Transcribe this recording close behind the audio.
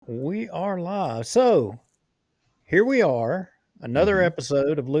We are live. So here we are, another Hmm.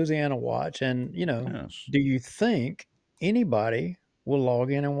 episode of Louisiana Watch. And, Yes. do you think anybody will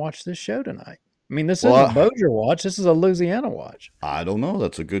log in and watch this show tonight? I mean, this Well, isn't Bossier Watch. This is a Louisiana Watch. I don't know.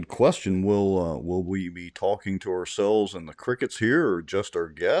 That's a good question. Will we be talking to ourselves and the crickets here, or just our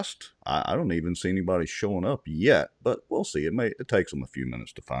guest? I don't even see anybody showing up yet, but we'll see. It takes them a few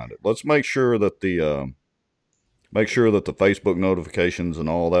minutes to find it. Let's make sure that the Facebook notifications and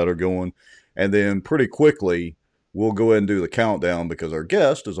all that are going, and then pretty quickly we'll go ahead and do the countdown because our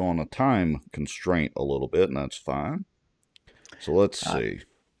guest is on a time constraint a little bit, and that's fine. So let's I, see.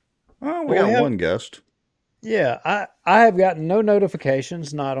 Oh, we well, we got have, one guest. yeah, I have gotten no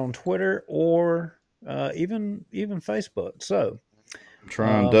notifications, not on Twitter or even Facebook. So, I'm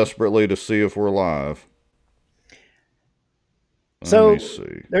trying um, desperately to see if we're live. Let me so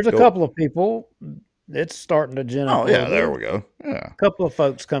see. there's a Go. couple of people. It's starting to gin up Oh a little yeah, bit. there we go. Yeah. Couple of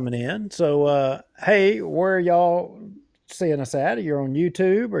folks coming in. So, hey, where are y'all seeing us at? You're on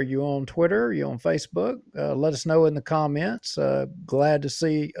YouTube? Are you on Twitter? Are you on Facebook? Let us know in the comments. Glad to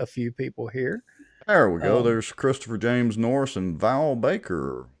see a few people here. There we go. Um, There's Christopher James Norris and Val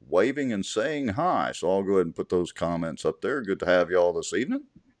Baker waving and saying hi. So I'll go ahead and put those comments up there. Good to have y'all this evening.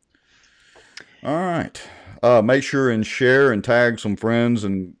 All right. Make sure and share and tag some friends.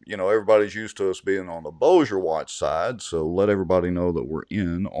 And, everybody's used to us being on the Bossier Watch side. So let everybody know that we're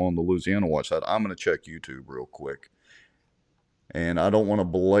in on the Louisiana Watch side. I'm going to check YouTube real quick. And I don't want to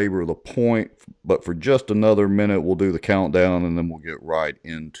belabor the point, but for just another minute, we'll do the countdown and then we'll get right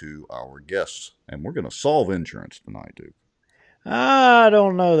into our guests. And we're going to solve insurance tonight, dude. I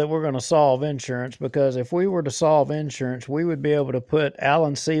don't know that we're going to solve insurance, because if we were to solve insurance, we would be able to put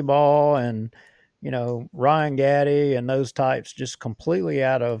Alan Seaball and Ryan Gaddy and those types just completely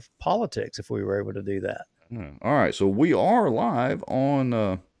out of politics if we were able to do that. Yeah. All right, so we are live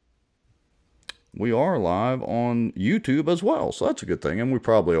on YouTube as well, so that's a good thing, and we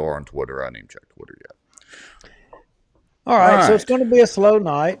probably are on Twitter. I didn't even check Twitter yet. All All right, so it's right. going to be a slow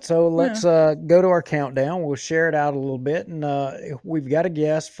night. So Yeah. let's go to our countdown. We'll share it out a little bit, and we've got a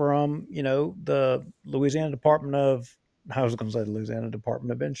guest from the Louisiana Department of. I was going to say the Louisiana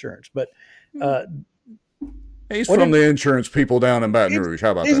Department of Insurance, but uh, He's what from did the insurance people down in Baton he's, Rouge.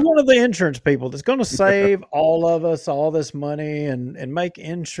 How about he's that? one of the insurance people that's going to save all of us all this money and make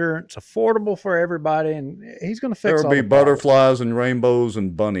insurance affordable for everybody, and he's going to There fix will all be the problems. butterflies and rainbows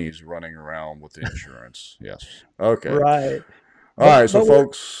and bunnies running around with insurance. Yes. Okay. Right, All but right, so but we're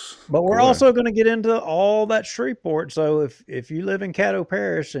folks, But we're go ahead. also going to get into all that Shreveport. So if you live in Caddo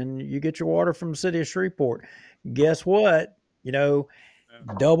Parish and you get your water from the city of Shreveport, guess what? You know,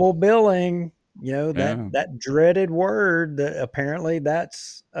 double billing. That Yeah. that dreaded word. That apparently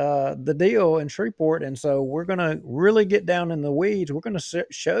that's the deal in Shreveport. And so we're going to really get down in the weeds. We're going to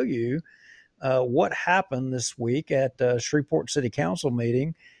show you what happened this week at Shreveport City Council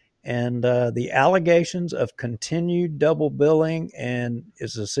meeting, and the allegations of continued double billing. And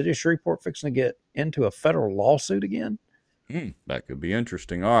is the city of Shreveport fixing to get into a federal lawsuit again? That could be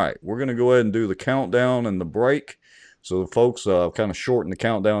interesting. All right, we're going to go ahead and do the countdown and the break. So, folks, kind of shorten the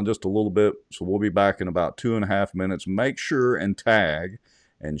countdown just a little bit. So, we'll be back in about 2.5 minutes. Make sure and tag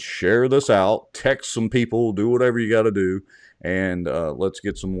and share this out. Text some people. Do whatever you got to do. And let's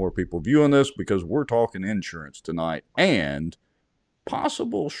get some more people viewing this because we're talking insurance tonight and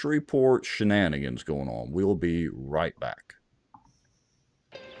possible Shreveport shenanigans going on. We'll be right back.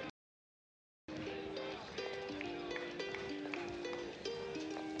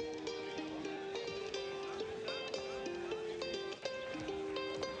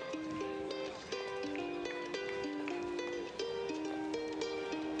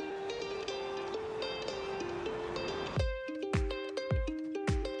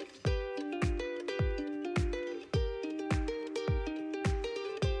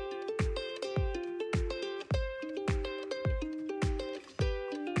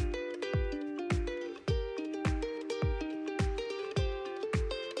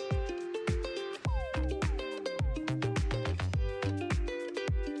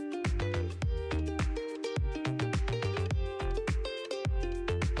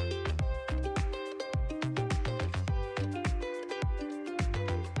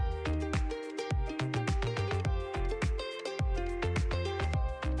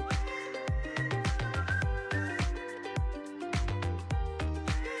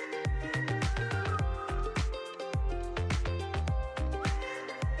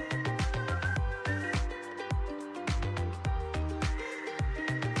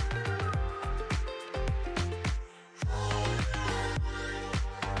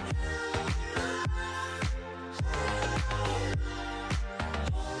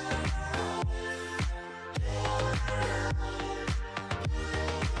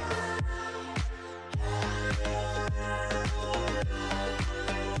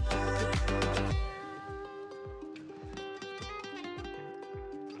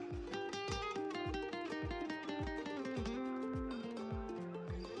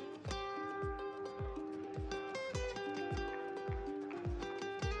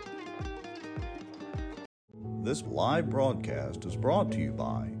 This live broadcast is brought to you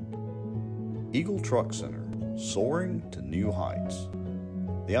by Eagle Truck Center, soaring to new heights.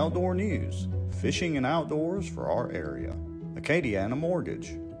 The Outdoor News, fishing and outdoors for our area. Acadiana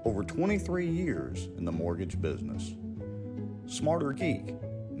Mortgage, over 23 years in the mortgage business. Smarter Geek,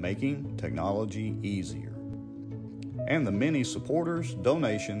 making technology easier. And the many supporters,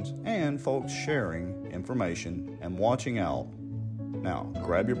 donations, and folks sharing information and watching out. Now,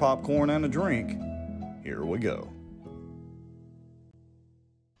 grab your popcorn and a drink. Here we go.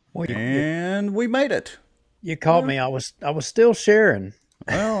 Well, And we made it. you caught me. I was still sharing.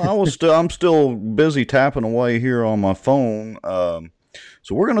 Well, I'm still busy tapping away here on my phone.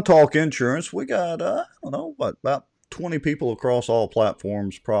 So we're going to talk insurance. We got I don't know about 20 people across all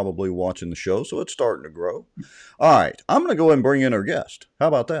platforms probably watching the show, so it's starting to grow. All right, I'm going to go ahead and bring in our guest. How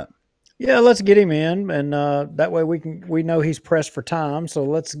about that? Yeah, let's get him in, and that way we know he's pressed for time. So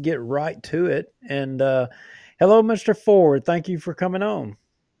let's get right to it. And hello, Mr. Ford. Thank you for coming on.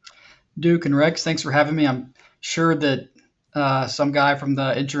 Duke and Rex, thanks for having me. I'm sure that some guy from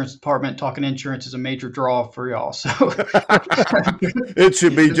the insurance department talking insurance is a major draw for y'all. So It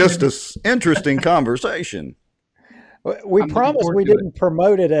should be just an interesting conversation. We I'm looking promised forward we to it. didn't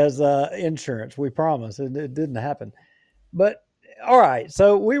promote it as insurance. We promised it didn't happen. But all right,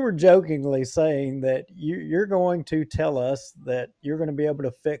 so we were jokingly saying that you're going to tell us that you're going to be able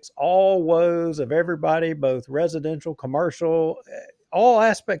to fix all woes of everybody, both residential, commercial, all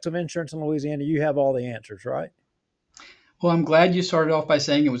aspects of insurance in Louisiana. You have all the answers, right? Well, I'm glad you started off by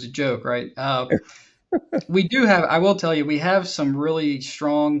saying it was a joke, right? We do have, I will tell you, we have some really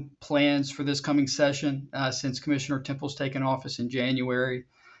strong plans for this coming session since Commissioner Temple's taken office in January.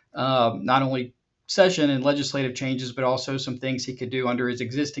 Not only session and legislative changes, but also some things he could do under his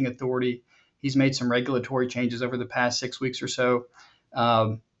existing authority. He's made some regulatory changes over the past 6 weeks or so,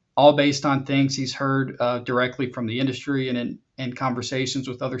 all based on things he's heard directly from the industry and in conversations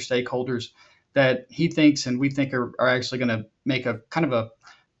with other stakeholders that he thinks and we think are actually going to make a kind of a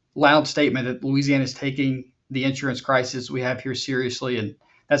loud statement that Louisiana is taking the insurance crisis we have here seriously, and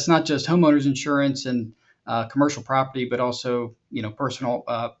that's not just homeowners insurance and commercial property, but also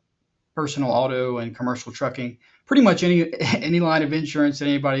personal auto and commercial trucking. Pretty much any line of insurance that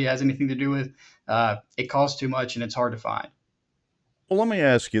anybody has anything to do with, it costs too much and it's hard to find. Well, let me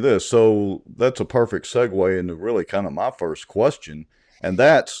ask you this. So that's a perfect segue into really kind of my first question, and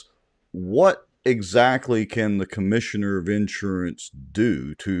that's what exactly can the Commissioner of Insurance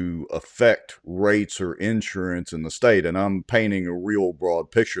do to affect rates or insurance in the state? And I'm painting a real broad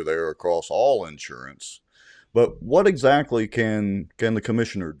picture there across all insurance. But what exactly can the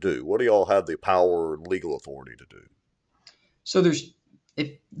commissioner do? What do y'all have the power or legal authority to do? So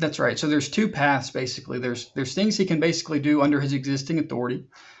if that's right. So there's two paths basically. There's things he can basically do under his existing authority.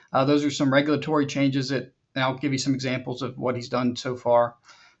 Those are some regulatory changes that, and I'll give you some examples of what he's done so far.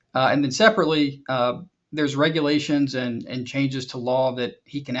 And then separately, there's regulations and changes to law that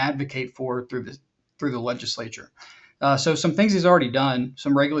he can advocate for through the legislature. So some things he's already done,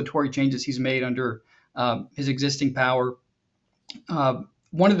 some regulatory changes he's made under his existing power.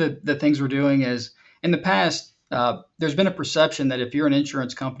 One of the things we're doing is in the past, there's been a perception that if you're an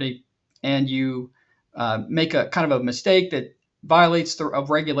insurance company and you make a kind of a mistake that violates of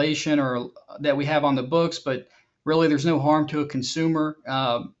regulation or that we have on the books, but really there's no harm to a consumer,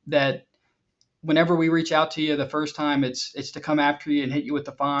 that whenever we reach out to you the first time, it's to come after you and hit you with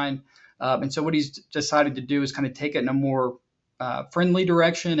the fine. And so what he's decided to do is kind of take it in a more friendly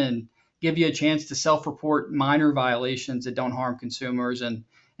direction and give you a chance to self-report minor violations that don't harm consumers. And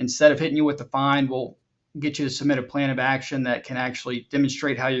instead of hitting you with the fine, we'll get you to submit a plan of action that can actually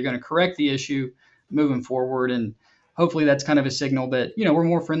demonstrate how you're going to correct the issue moving forward. And hopefully that's kind of a signal that, we're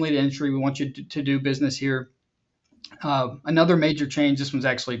more friendly to industry. We want you to do business here. Another major change, this one's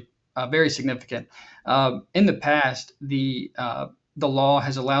actually very significant. In the past, the law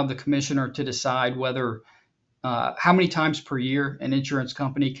has allowed the commissioner to decide whether how many times per year an insurance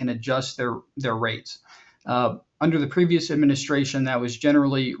company can adjust their rates. Under the previous administration, that was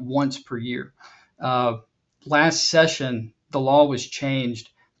generally once per year. Last session, the law was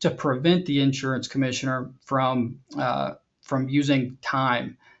changed to prevent the insurance commissioner from using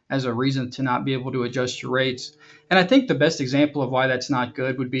time as a reason to not be able to adjust your rates. And I think the best example of why that's not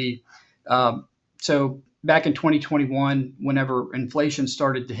good would be so back in 2021, whenever inflation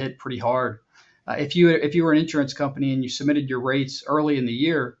started to hit pretty hard, if you were an insurance company and you submitted your rates early in the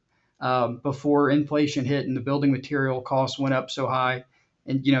year before inflation hit and the building material costs went up so high,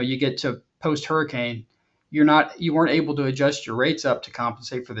 and you get to post hurricane, you weren't able to adjust your rates up to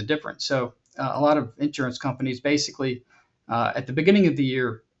compensate for the difference. So a lot of insurance companies basically at the beginning of the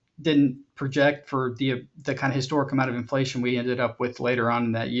year didn't project for the kind of historic amount of inflation we ended up with later on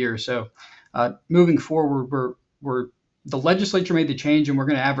in that year. So moving forward, we're the legislature made the change, and we're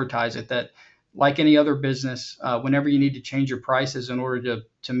going to advertise it that, like any other business, whenever you need to change your prices in order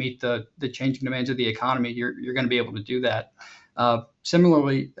to meet the changing demands of the economy, you're going to be able to do that.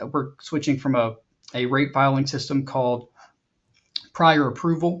 Similarly, we're switching from a rate filing system called prior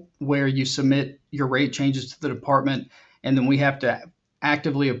approval, where you submit your rate changes to the department, and then we have to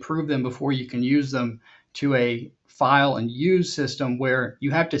actively approve them before you can use them, to a file and use system where you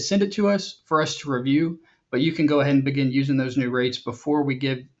have to send it to us for us to review, but you can go ahead and begin using those new rates before we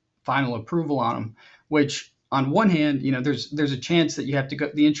give final approval on them. Which, on one hand, there's a chance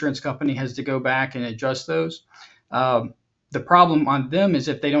that the insurance company has to go back and adjust those. The problem on them is,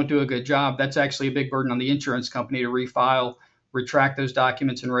 if they don't do a good job, that's actually a big burden on the insurance company to refile, retract those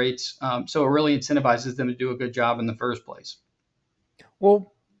documents and rates. So it really incentivizes them to do a good job in the first place.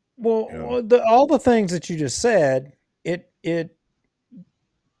 Well, Yeah. all the things that you just said, it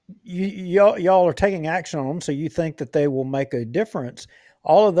y'all are taking action on them, so you think that they will make a difference.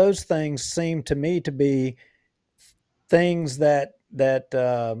 All of those things seem to me to be things that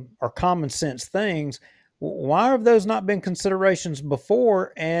are common sense things. Why have those not been considerations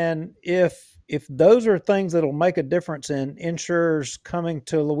before? And if those are things that'll make a difference in insurers coming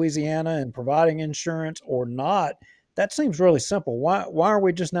to Louisiana and providing insurance or not, that seems really simple. Why are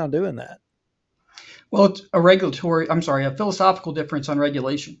we just now doing that? Well, it's a philosophical difference on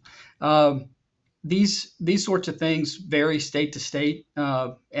regulation. Um, these sorts of things vary state to state,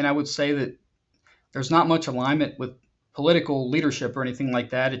 and I would say that there's not much alignment with political leadership or anything like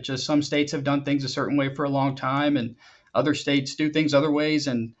that. It's just some states have done things a certain way for a long time, and other states do things other ways.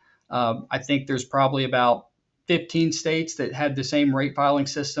 And I think there's probably about 15 states that had the same rate filing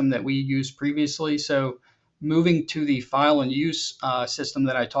system that we used previously. So moving to the file and use system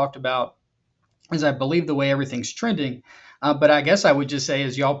that I talked about is, I believe, the way everything's trending. But I guess I would just say,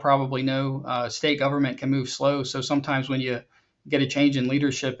 as y'all probably know, state government can move slow. So sometimes when you get a change in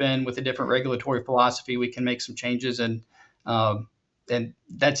leadership in with a different regulatory philosophy, we can make some changes, and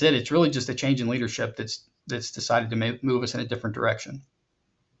that's it. It's really just a change in leadership that's decided to move us in a different direction.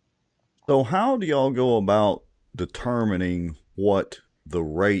 So, how do y'all go about determining what the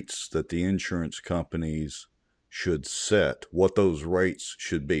rates that the insurance companies should set, what those rates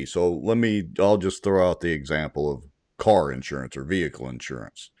should be? So, I'll just throw out the example of car insurance or vehicle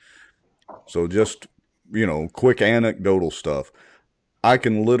insurance. So, just, quick anecdotal stuff. I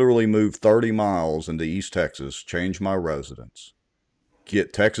can literally move 30 miles into East Texas, change my residence,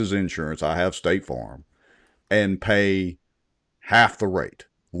 get Texas insurance. I have State Farm, and pay half the rate,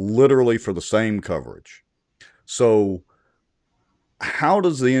 literally for the same coverage. So, how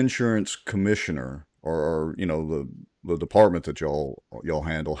does the insurance commissioner or the department that y'all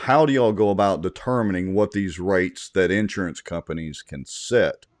handle? How do y'all go about determining what these rates that insurance companies can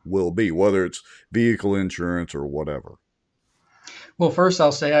set will be, whether it's vehicle insurance or whatever? Well, first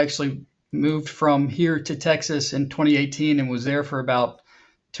I'll say I actually moved from here to Texas in 2018 and was there for about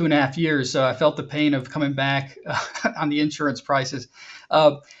 2.5 years. So I felt the pain of coming back on the insurance prices.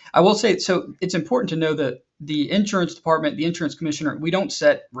 Uh, I will say, so it's important to know that the insurance department, the insurance commissioner, we don't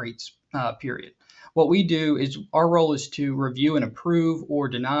set rates, period. What we do is, our role is to review and approve or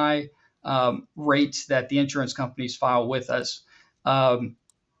deny rates that the insurance companies file with us. Um,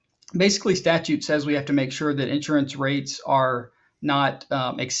 Basically, statute says we have to make sure that insurance rates are not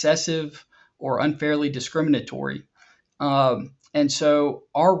excessive or unfairly discriminatory. And so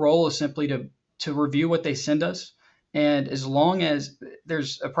our role is simply to review what they send us. And as long as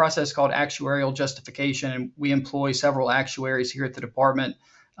there's a process called actuarial justification, and we employ several actuaries here at the department,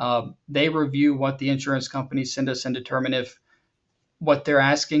 they review what the insurance companies send us and determine if what they're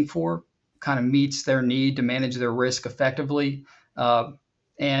asking for kind of meets their need to manage their risk effectively. Uh,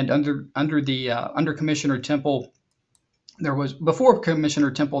 and under Commissioner Temple, there was before Commissioner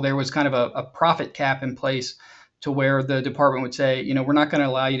Temple, there was kind of a profit cap in place, to where the department would say, we're not going to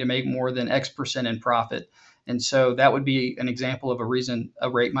allow you to make more than X percent in profit. And so that would be an example of a reason a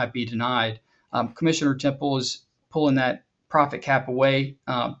rate might be denied. Commissioner Temple is pulling that profit cap away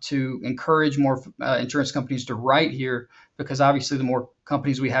to encourage more insurance companies to write here, because obviously the more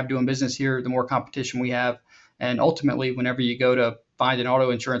companies we have doing business here, the more competition we have. And ultimately, whenever you go to find an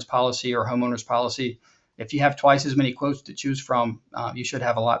auto insurance policy or homeowners policy, if you have twice as many quotes to choose from, you should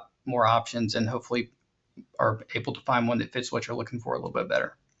have a lot more options, and hopefully are able to find one that fits what you're looking for a little bit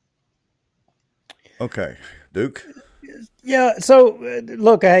better. Okay, Duke. Yeah. So,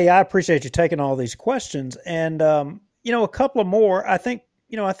 look, hey, I appreciate you taking all these questions, and a couple of more. I think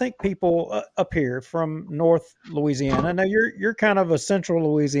I think people up here from North Louisiana. Now you're kind of a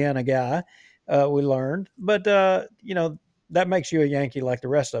Central Louisiana guy. We learned, but that makes you a Yankee like the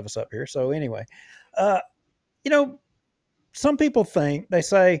rest of us up here. So anyway, uh, you know, some people think they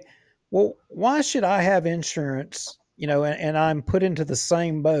say, well, why should I have insurance? And I'm put into the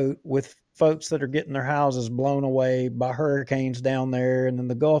same boat with folks that are getting their houses blown away by hurricanes down there and in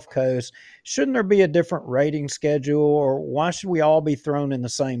the Gulf Coast. Shouldn't there be a different rating schedule, or why should we all be thrown in the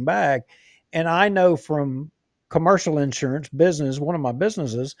same bag? And I know from commercial insurance business, one of my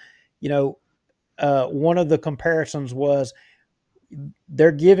businesses, you know, one of the comparisons was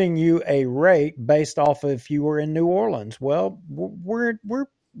they're giving you a rate based off of if you were in New Orleans. Well,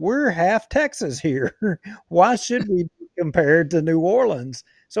 we're half Texas here. Why should we be compared to New Orleans?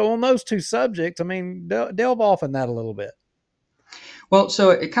 So on those two subjects, I mean, delve off in that a little bit. Well, so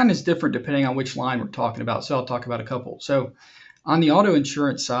it kind of is different depending on which line we're talking about. So I'll talk about a couple. So on the auto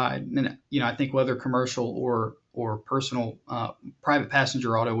insurance side, and I think whether commercial or personal, private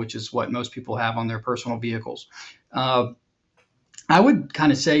passenger auto, which is what most people have on their personal vehicles, uh, I would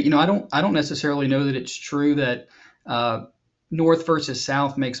kind of say, I don't necessarily know that it's true that uh, north versus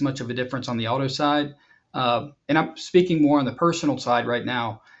south makes much of a difference on the auto side. And I'm speaking more on the personal side right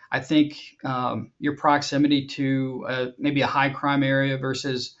now. I think your proximity to maybe a high crime area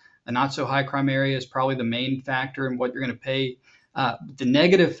versus a not so high crime area is probably the main factor in what you're going to pay. The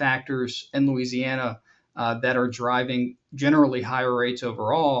negative factors in Louisiana that are driving generally higher rates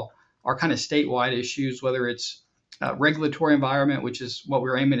overall are kind of statewide issues, whether it's regulatory environment, which is what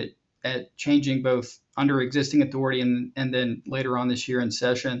we're aiming at changing both under existing authority and then later on this year in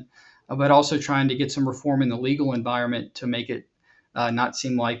session, but also trying to get some reform in the legal environment to make it not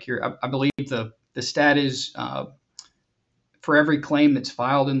seem like I believe the stat is for every claim that's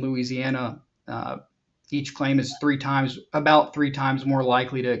filed in Louisiana, each claim is about three times more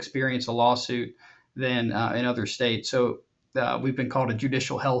likely to experience a lawsuit than in other states. So we've been called a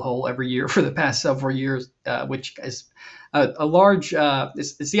judicial hellhole every year for the past several years, which is a large,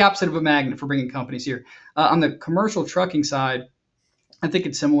 it's the opposite of a magnet for bringing companies here. On the commercial trucking side, I think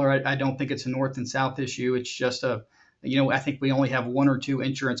it's similar. I don't think it's a north and south issue. It's just I think we only have one or two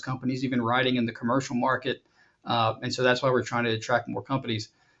insurance companies even riding in the commercial market. And so that's why we're trying to attract more companies.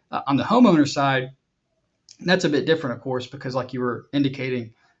 On the homeowner side, that's a bit different, of course, because like you were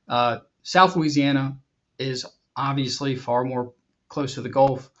indicating, South Louisiana is obviously far more close to the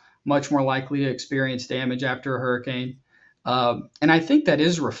Gulf, much more likely to experience damage after a hurricane. And I think that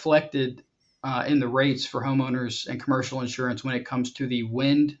is reflected in the rates for homeowners and commercial insurance when it comes to the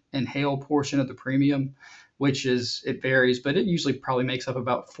wind and hail portion of the premium, which it varies, but it usually probably makes up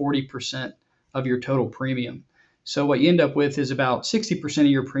about 40% of your total premium. So what you end up with is about 60% of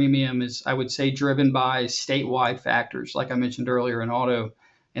your premium is, I would say, driven by statewide factors, like I mentioned earlier in auto.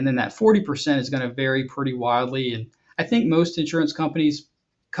 And then that 40% is going to vary pretty wildly. And I think most insurance companies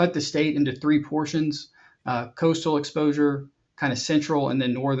cut the state into three portions: coastal exposure, kind of central, and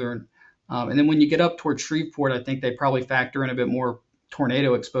then northern. And then when you get up towards Shreveport, I think they probably factor in a bit more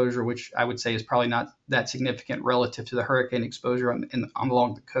tornado exposure, which I would say is probably not that significant relative to the hurricane exposure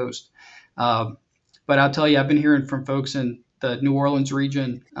along the coast. Um, but I'll tell you, I've been hearing from folks in the New Orleans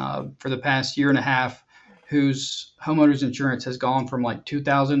region for the past year and a half whose homeowners insurance has gone from like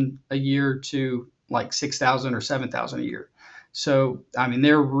 2,000 a year to like 6,000 or 7,000 a year. So, I mean,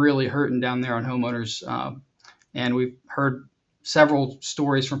 they're really hurting down there on homeowners. And we've heard several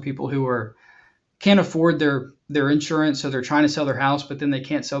stories from people who can't afford their insurance, so they're trying to sell their house, but then they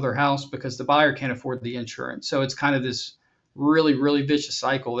can't sell their house because the buyer can't afford the insurance. So it's kind of this really, really vicious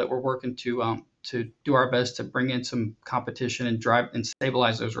cycle that we're working to do our best to bring in some competition and drive and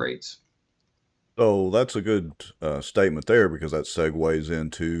stabilize those rates. So that's a good statement there because that segues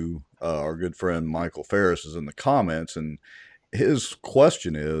into our good friend Michael Ferris is in the comments, and his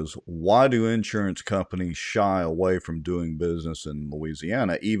question is, why do insurance companies shy away from doing business in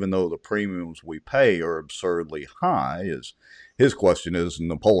Louisiana, even though the premiums we pay are absurdly high? His question is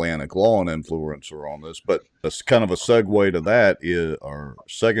Napoleonic law and influencer on this, but that's kind of a segue to that. Our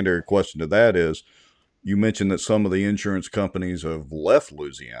secondary question to that is, you mentioned that some of the insurance companies have left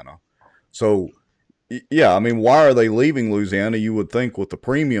Louisiana. So yeah, I mean, why are they leaving Louisiana? You would think with the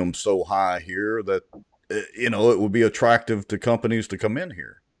premium so high here that it would be attractive to companies to come in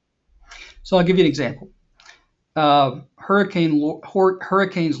here. So I'll give you an example. Hurricanes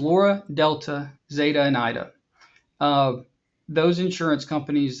Laura, Delta, Zeta, and Ida. Uh, those insurance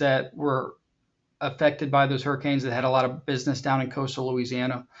companies that were affected by those hurricanes that had a lot of business down in coastal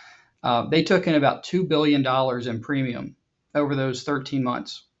Louisiana, they took in about $2 billion in premium over those 13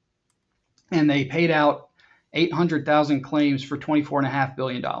 months. And they paid out 800,000 claims for $24.5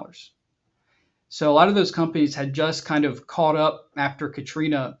 billion. So a lot of those companies had just kind of caught up after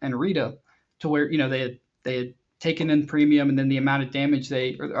Katrina and Rita to where, they had taken in premium, and then the amount of damage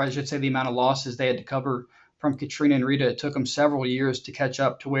or I should say the amount of losses they had to cover from Katrina and Rita, it took them several years to catch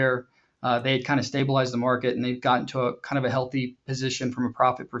up to where they had kind of stabilized the market, and they've gotten to a kind of a healthy position from a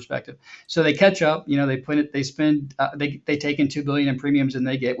profit perspective. So they catch up, they take in 2 billion in premiums, and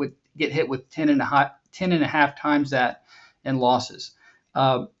they get hit with 10 and a half times that in losses.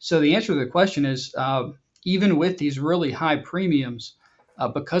 So the answer to the question is, even with these really high premiums,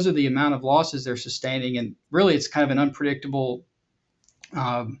 because of the amount of losses they're sustaining, and really it's kind of an unpredictable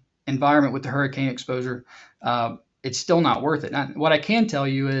environment with the hurricane exposure, it's still not worth it. Now, what I can tell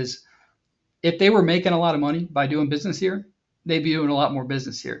you is, if they were making a lot of money by doing business here, they'd be doing a lot more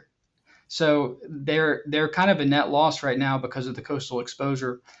business here. So they're kind of a net loss right now because of the coastal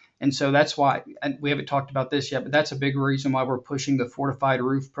exposure. And so that's why, and we haven't talked about this yet, but that's a big reason why we're pushing the fortified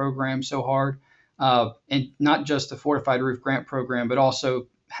roof program so hard. And not just the fortified roof grant program, but also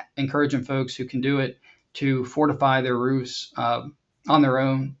encouraging folks who can do it to fortify their roofs on their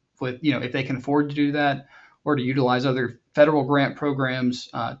own, with, if they can afford to do that, or to utilize other federal grant programs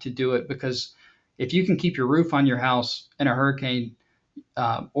to do it. Because if you can keep your roof on your house in a hurricane,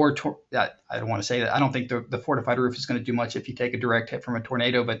 I don't want to say that. I don't think the fortified roof is going to do much if you take a direct hit from a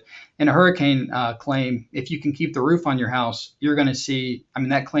tornado. But in a hurricane claim, if you can keep the roof on your house, you're going to see,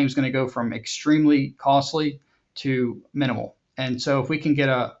 that claim is going to go from extremely costly to minimal. And so if we can get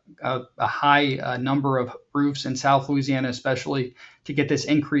a high number of roofs in South Louisiana, especially, to get this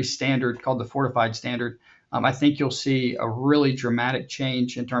increased standard called the fortified standard, I think you'll see a really dramatic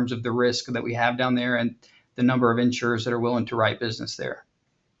change in terms of the risk that we have down there, and the number of insurers that are willing to write business there.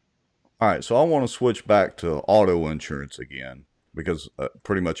 All right, so I want to switch back to auto insurance again, because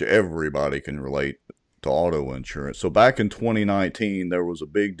pretty much everybody can relate to auto insurance. So back in 2019, there was a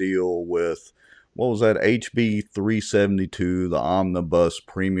big deal with, what was that, HB 372, the Omnibus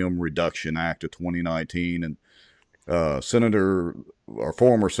Premium Reduction Act of 2019, and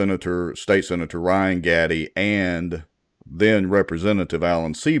former State Senator Ryan Gaddy and then Representative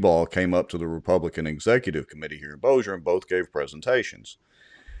Alan Seabaugh came up to the Republican Executive Committee here in Bossier, and both gave presentations.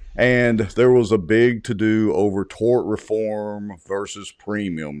 And there was a big to-do over tort reform versus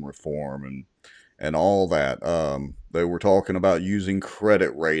premium reform and all that. They were talking about using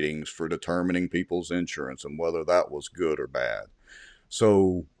credit ratings for determining people's insurance and whether that was good or bad.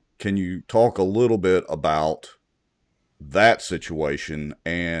 So can you talk a little bit about that situation?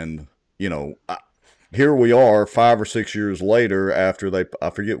 And, here we are 5 or 6 years later after I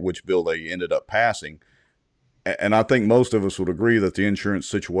forget which bill they ended up passing. And I think most of us would agree that the insurance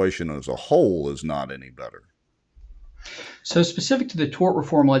situation as a whole is not any better. So specific to the tort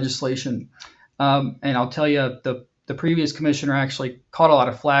reform legislation, and I'll tell you, the previous commissioner actually caught a lot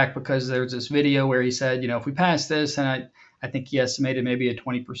of flack because there's this video where he said, if we pass this, and I think he estimated maybe a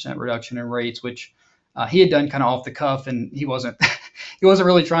 20% reduction in rates, which he had done kind of off the cuff, and he wasn't he wasn't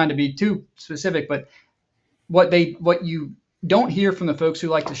really trying to be too specific. But what you don't hear from the folks who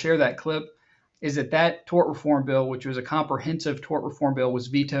like to share that clip is that tort reform bill, which was a comprehensive tort reform bill, was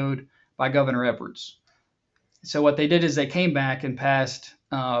vetoed by Governor Edwards. So what they did is they came back and passed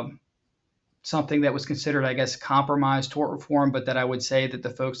something that was considered, I guess, compromise tort reform, but that I would say that the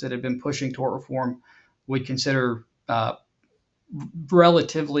folks that have been pushing tort reform would consider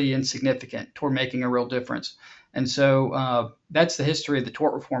relatively insignificant toward making a real difference. And so that's the history of the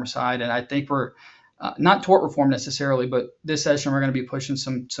tort reform side. And I think we're not tort reform necessarily, but this session we're going to be pushing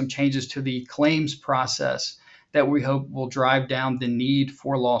some changes to the claims process that we hope will drive down the need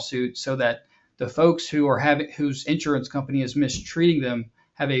for lawsuits, so that the folks whose insurance company is mistreating them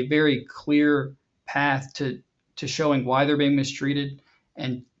have a very clear path to showing why they're being mistreated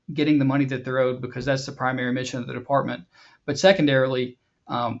and getting the money that they're owed, because that's the primary mission of the department. But secondarily,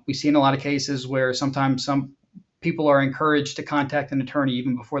 we've seen a lot of cases where sometimes some people are encouraged to contact an attorney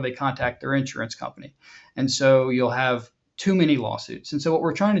even before they contact their insurance company. And so you'll have too many lawsuits. And so what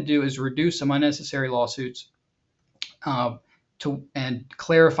we're trying to do is reduce some unnecessary lawsuits and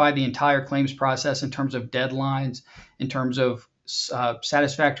clarify the entire claims process in terms of deadlines, in terms of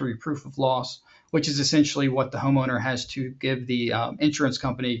satisfactory proof of loss, which is essentially what the homeowner has to give the insurance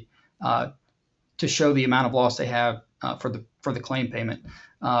company to show the amount of loss they have for the claim payment.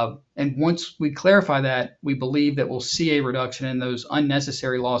 And once we clarify that, we believe that we'll see a reduction in those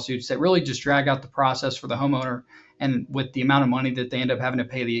unnecessary lawsuits that really just drag out the process for the homeowner. And with the amount of money that they end up having to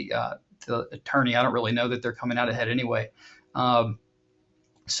pay the attorney, I don't really know that they're coming out ahead anyway.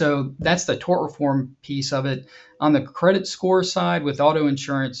 So that's the tort reform piece of it. On the credit score side with auto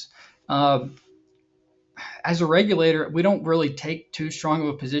insurance, as a regulator, we don't really take too strong of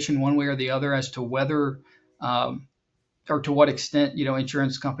a position one way or the other as to whether um, or to what extent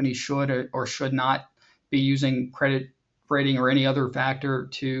insurance companies should or should not be using credit rating or any other factor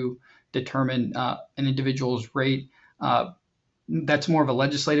to determine an individual's rate. That's more of a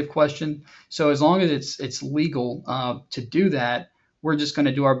legislative question. So as long as it's legal to do that, we're just going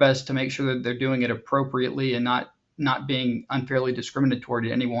to do our best to make sure that they're doing it appropriately and not being unfairly discriminatory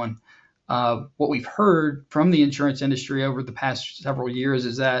to anyone. What we've heard from the insurance industry over the past several years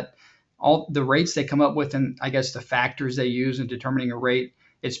is that all the rates they come up with, and I guess the factors they use in determining a rate,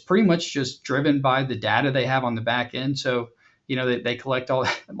 it's pretty much just driven by the data they have on the back end. So they collect all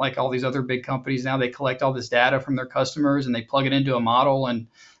like all these other big companies now, they collect all this data from their customers and they plug it into a model, and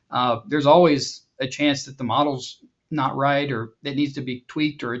there's always a chance that the model's not right or it needs to be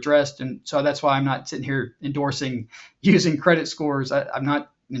tweaked or addressed. And so that's why I'm not sitting here endorsing using credit scores. I'm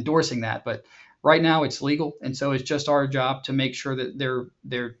not endorsing that, but right now it's legal, and so it's just our job to make sure that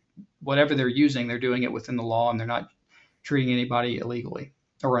they're whatever they're using, they're doing it within the law and they're not treating anybody illegally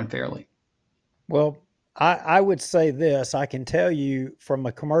or unfairly. Well, I would say this. I can tell you from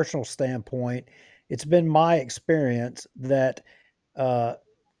a commercial standpoint, it's been my experience that uh,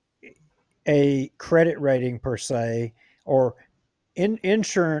 a credit rating per se, or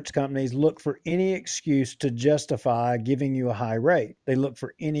insurance companies look for any excuse to justify giving you a high rate. They look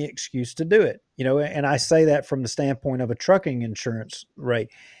for any excuse to do it. And I say that from the standpoint of a trucking insurance rate.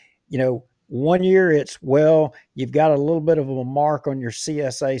 1 year it's, well, you've got a little bit of a mark on your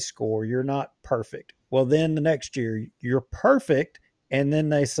CSA score. You're not perfect. Well, then the next year you're perfect. And then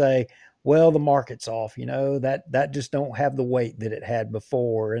they say, well, the market's off, that just don't have the weight that it had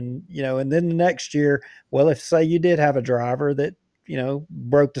before. And then the next year, well, if say you did have a driver that,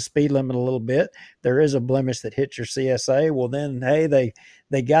 broke the speed limit a little bit, there is a blemish that hits your CSA. Well, then, hey,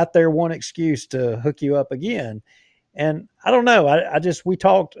 they got their one excuse to hook you up again. And I don't know. I just, we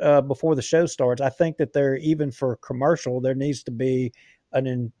talked before the show starts. I think that there, even for commercial, there needs to be an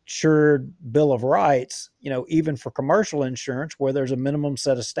insured bill of rights, even for commercial insurance, where there's a minimum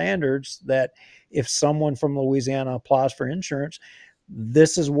set of standards that if someone from Louisiana applies for insurance,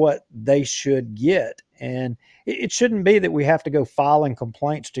 this is what they should get. And it shouldn't be that we have to go filing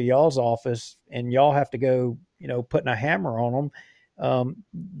complaints to y'all's office and y'all have to go, putting a hammer on them.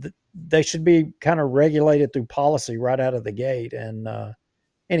 They should be kind of regulated through policy right out of the gate. And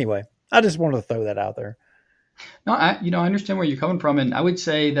anyway, I just wanted to throw that out there. No, I understand where you're coming from, and I would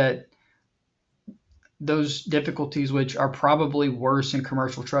say that those difficulties, which are probably worse in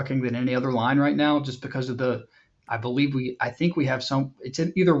commercial trucking than any other line right now, just because of I think we have it's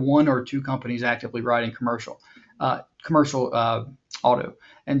in either one or two companies actively writing commercial auto,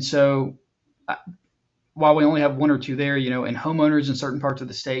 and so while we only have one or two there, and homeowners in certain parts of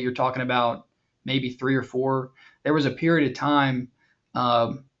the state, you're talking about maybe three or four. There was a period of time,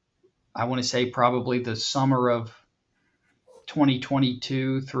 I want to say probably the summer of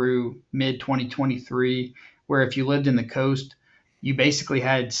 2022 through mid 2023, where if you lived in the coast, you basically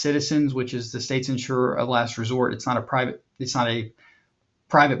had Citizens, which is the state's insurer of last resort. It's not a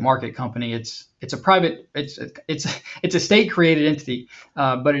private market company. It's a state created entity,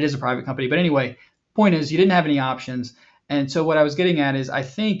 but it is a private company. But anyway, point is you didn't have any options. And so what I was getting at is I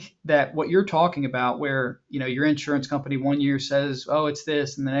think that what you're talking about, where your insurance company 1 year says, oh, it's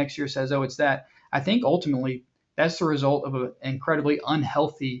this, and the next year says, oh, it's that. I think ultimately that's the result of an incredibly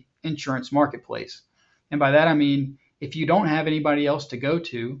unhealthy insurance marketplace. And by that I mean, if you don't have anybody else to go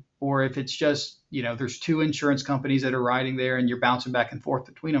to, or if it's just there's two insurance companies that are riding there and you're bouncing back and forth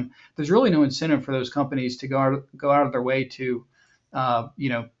between them, there's really no incentive for those companies to go out of their way to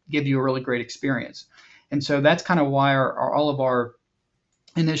give you a really great experience. And so that's kind of why all of our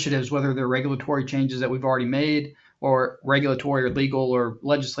initiatives, whether they're regulatory changes that we've already made or regulatory or legal or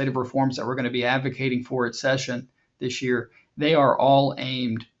legislative reforms that we're going to be advocating for at session this year, they are all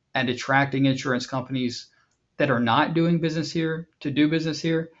aimed at attracting insurance companies that are not doing business here to do business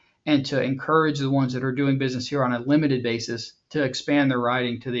here, and to encourage the ones that are doing business here on a limited basis to expand their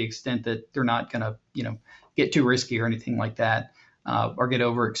writing to the extent that they're not going to get too risky or anything like that. Or get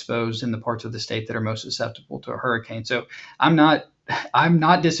overexposed in the parts of the state that are most susceptible to a hurricane. So I'm not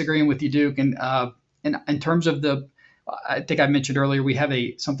disagreeing with you, Duke. And in terms of I think I mentioned earlier, we have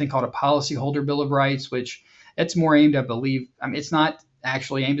something called a policyholder bill of rights, which it's more aimed, I believe. I mean, it's not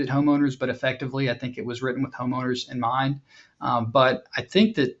actually aimed at homeowners, but effectively, I think it was written with homeowners in mind. But I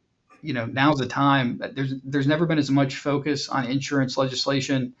think that now's the time. There's never been as much focus on insurance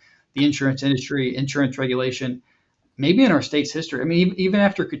legislation, the insurance industry, insurance regulation, maybe in our state's history. I mean, even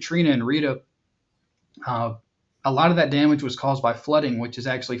after Katrina and Rita, a lot of that damage was caused by flooding, which is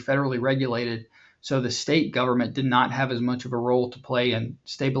actually federally regulated So the state government did not have as much of a role to play in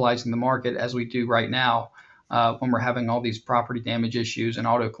stabilizing the market as we do right now, when we're having all these property damage issues and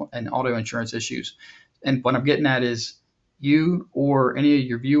auto insurance issues. And what I'm getting at is, you or any of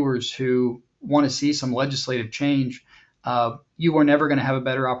your viewers who want to see some legislative change, you are never going to have a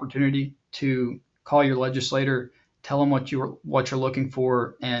better opportunity to call your legislator, tell them what you're looking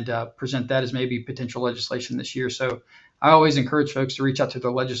for, and present that as maybe potential legislation this year. So I always encourage folks to reach out to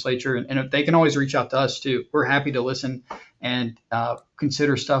their legislature, and if they can always reach out to us too. We're happy to listen and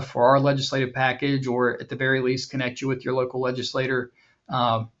consider stuff for our legislative package, or at the very least connect you with your local legislator,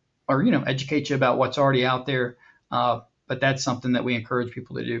 or educate you about what's already out there. But that's something that we encourage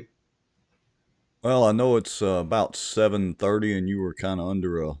people to do. Well, I know it's about 7:30, and you were kind of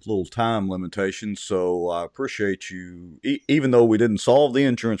under a little time limitation, so I appreciate you. Even though we didn't solve the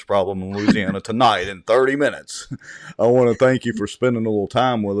insurance problem in Louisiana tonight in 30 minutes, I want to thank you for spending a little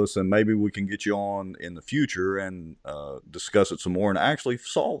time with us, and maybe we can get you on in the future and discuss it some more and actually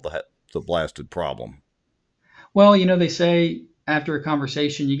solve the blasted problem. Well, they say after a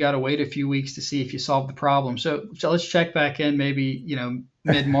conversation, you got to wait a few weeks to see if you solve the problem. So let's check back in maybe,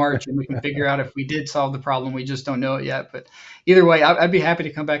 mid March, and we can figure out if we did solve the problem. We just don't know it yet. But either way, I'd be happy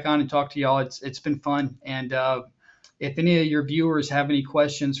to come back on and talk to y'all. It's been fun. And if any of your viewers have any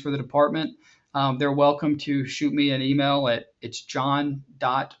questions for the department, they're welcome to shoot me an email it's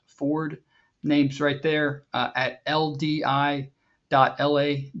john.ford, names right there, at ldi.la.gov,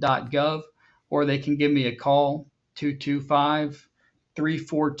 or they can give me a call,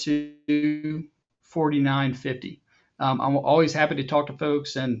 225-342-4950. I'm always happy to talk to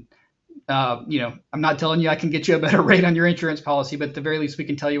folks, and I'm not telling you I can get you a better rate on your insurance policy, but at the very least, we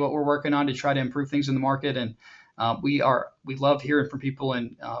can tell you what we're working on to try to improve things in the market. And we love hearing from people,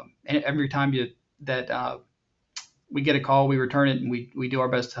 and every time we get a call, we return it, and we do our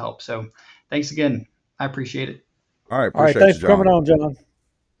best to help. So thanks again. I appreciate it. All right, All right, appreciate thanks you, for coming John. on, John.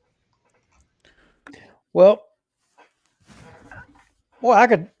 Well, I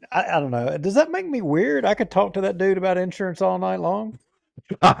don't know. Does that make me weird? I could talk to that dude about insurance all night long.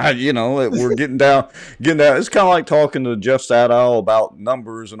 We're getting down. It's kind of like talking to Jeff Sadow about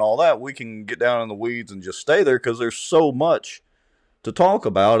numbers and all that. We can get down in the weeds and just stay there because there's so much to talk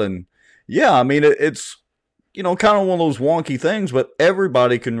about. And yeah, I mean, it's kind of one of those wonky things, but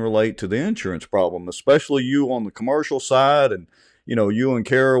everybody can relate to the insurance problem, especially you on the commercial side, and you and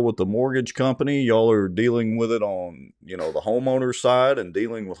Carol with the mortgage company. Y'all are dealing with it on the homeowner side and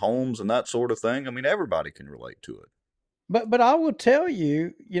dealing with homes and that sort of thing. I mean, everybody can relate to it. But I will tell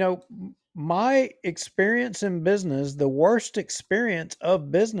you, my experience in business, the worst experience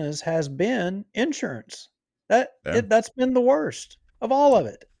of business has been insurance. Yeah. That's been the worst of all of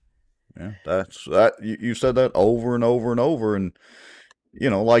it. Yeah, that's that. You said that over and over and over, and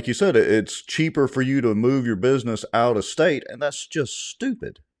like you said, it's cheaper for you to move your business out of state, and that's just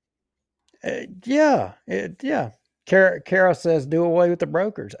stupid. Yeah. Kara says, "Do away with the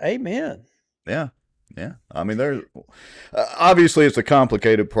brokers." Amen. Yeah, yeah. I mean, there's obviously it's a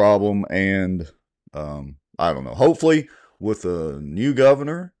complicated problem, and I don't know. Hopefully, with a new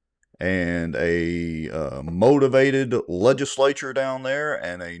governor and a motivated legislature down there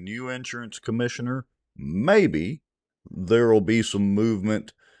and a new insurance commissioner, maybe there will be some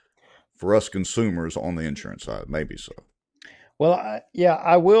movement for us consumers on the insurance side. Maybe so. Well, I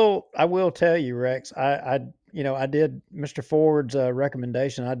will. I will tell you, Rex. I did Mr. Ford's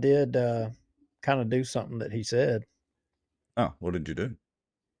recommendation. I did kind of do something that he said. Oh, what did you do?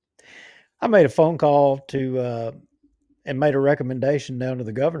 I made a phone call to and made a recommendation down to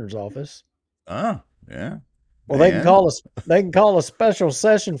the governor's office. Oh, yeah. Well, they can call us. They can call a special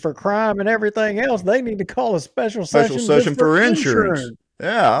session for crime and everything else. They need to call a special Special session session just for insurance.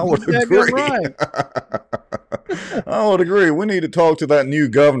 Yeah, I would You're agree. right. I would agree. We need to talk to that new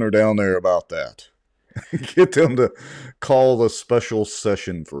governor down there about that. Get them to call the special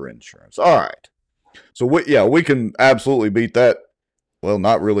session for insurance. All right. So we can absolutely beat that. Well,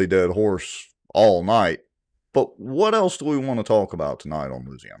 not really dead horse all night. But what else do we want to talk about tonight on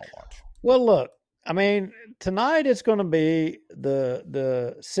Louisiana Watch? Well, look. I mean, tonight it's going to be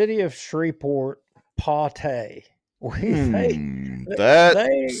the city of Shreveport pate.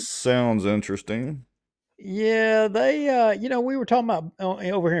 That sounds interesting. Yeah, we were talking about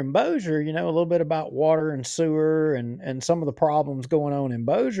over here in Bossier, a little bit about water and sewer and some of the problems going on in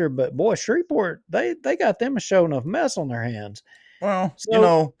Bossier. But boy, Shreveport, they got them a show enough mess on their hands. Well,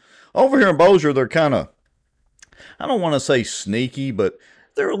 over here in Bossier, they're kind of, I don't want to say sneaky, but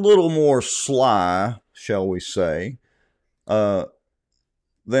they're a little more sly, shall we say,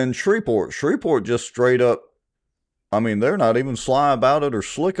 than Shreveport. Shreveport just straight up, I mean, they're not even sly about it or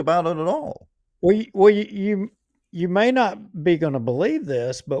slick about it at all. Well, you may not be going to believe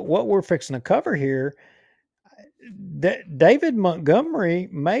this, but what we're fixing to cover here, David Montgomery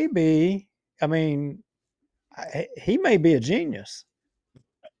may be. I mean, he may be a genius.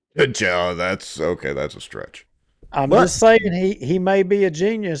 Yeah, that's okay. That's a stretch. I'm But just saying he may be a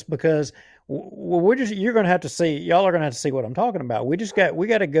genius because we're just you're going to have to see y'all are going to have to see what I'm talking about. We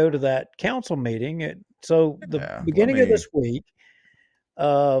got to go to that council meeting. So the yeah, let beginning of me. this week,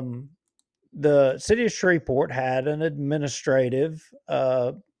 um, the city of Shreveport had an administrative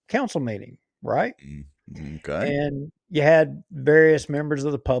council meeting, right? Okay. And you had various members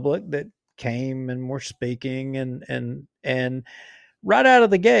of the public that came and were speaking, and right out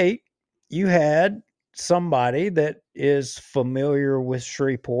of the gate, you had somebody that is familiar with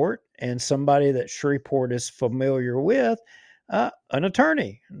Shreveport and somebody that Shreveport is familiar with, an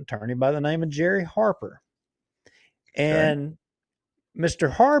attorney by the name of Jerry Harper. Okay. And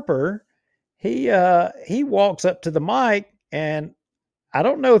Mr. Harper, he walks up to the mic, and I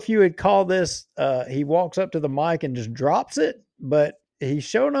don't know if you would call this. He walks up to the mic and just drops it, but he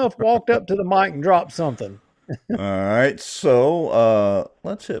sure enough walked up to the mic and dropped something. All right. So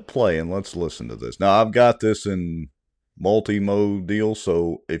let's hit play and let's listen to this. Now I've got this in multi-mode deal,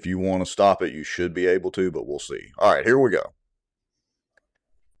 so if you want to stop it, you should be able to, but we'll see. All right, here we go.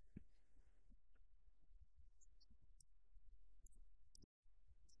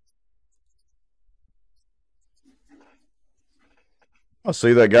 I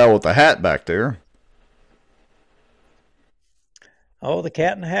see that guy with the hat back there. Oh, the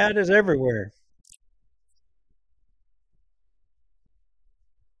cat in the hat is everywhere.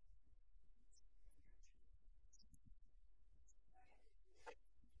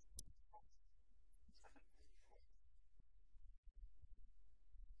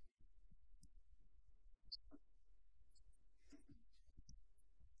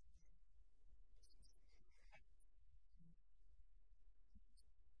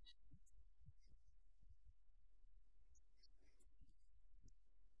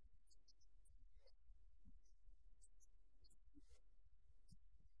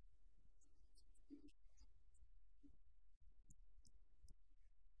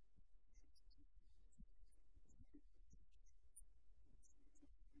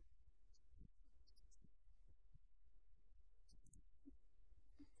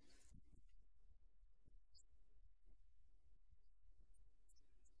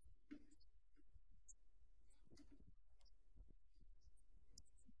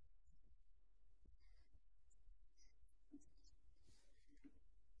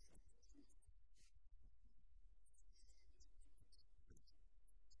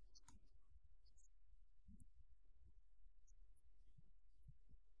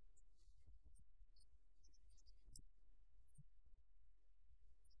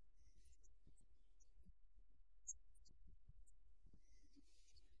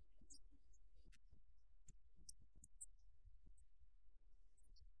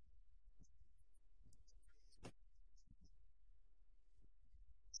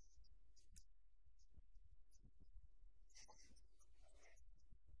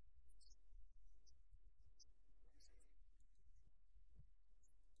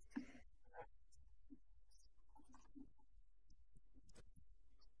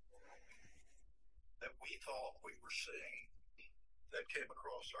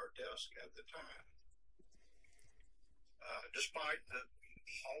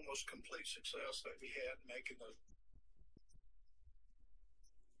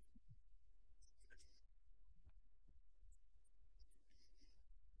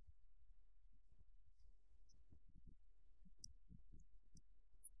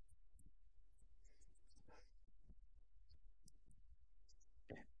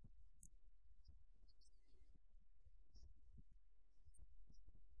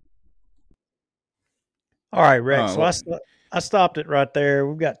 All right, Rex. So Uh, I stopped it right there.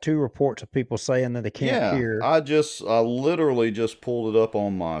 We've got two reports of people saying that they can't yeah, hear. I literally just pulled it up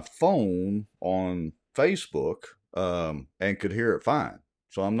on my phone on Facebook, and could hear it fine.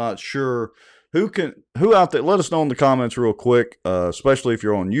 So I'm not sure who out there. Let us know in the comments real quick, especially if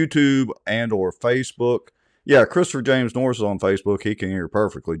you're on YouTube and or Facebook. Yeah, Christopher James Norris is on Facebook. He can hear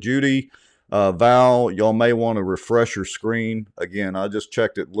perfectly. Judy, Val, y'all may want to refresh your screen. Again, I just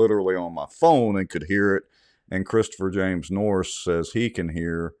checked it literally on my phone and could hear it. And Christopher James Norris says he can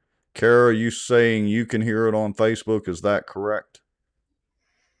hear. Kara, you saying you can hear it on Facebook? Is that correct?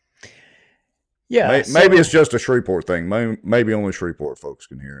 Yeah. Maybe So it's just a Shreveport thing. Maybe only Shreveport folks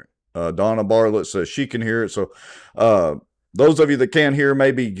can hear it. Donna Bartlett says she can hear it. So, those of you that can't hear,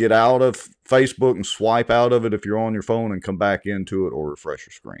 maybe get out of Facebook and swipe out of it if you're on your phone and come back into it or refresh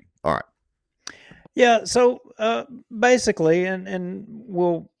your screen. All right. Yeah, so basically, and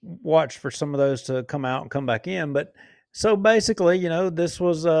we'll watch for some of those to come out and come back in. But so basically, this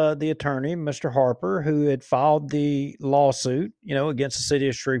was the attorney, Mr. Harper, who had filed the lawsuit, against the city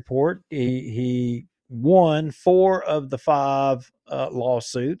of Shreveport. He won four of the five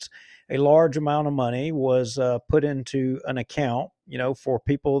lawsuits. A large amount of money was put into an account, for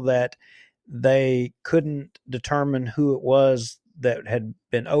people that they couldn't determine who it was that had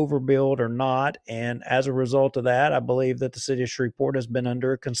been overbilled or not. And as a result of that, I believe that the city of Shreveport has been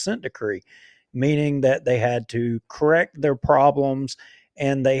under a consent decree, meaning that they had to correct their problems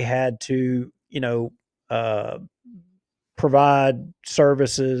and they had to, uh, provide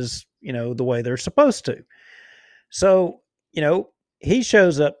services, the way they're supposed to. So, he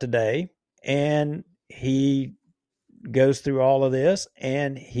shows up today and he goes through all of this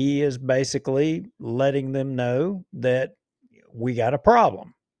and he is basically letting them know that we got a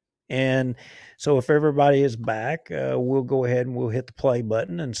problem. And so if everybody is back, we'll go ahead and we'll hit the play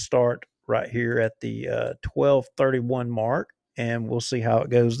button and start right here at the 12:31 mark, and we'll see how it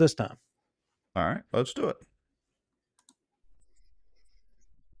goes this time. All right, let's do it.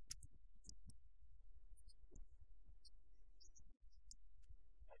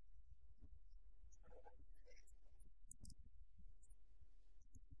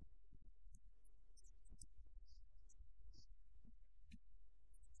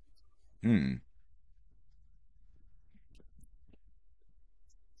 Hmm.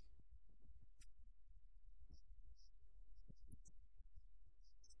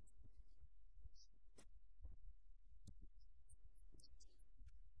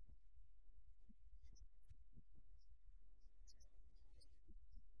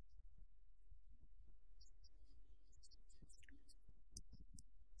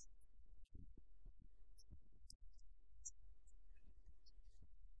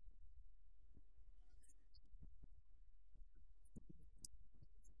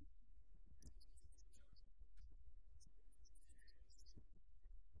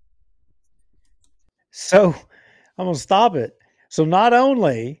 So I'm gonna stop it. So not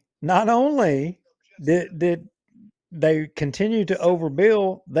only did they continue to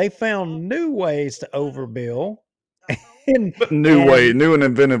overbill, they found new ways to overbill, and and New and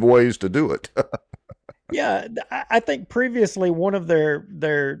inventive ways to do it. yeah, I think previously one of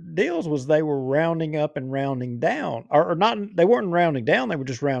their deals was they were rounding up and rounding down, or not. They weren't rounding down; they were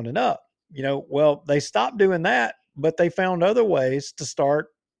just rounding up. Well, they stopped doing that, but they found other ways to start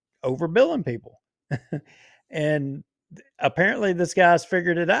overbilling people, and apparently this guy's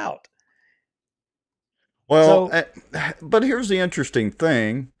figured it out. Well, So, but here's the interesting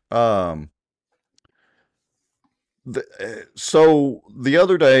thing. So the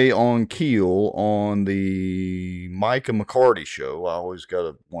other day on Keel on the Mike and McCarty show, I always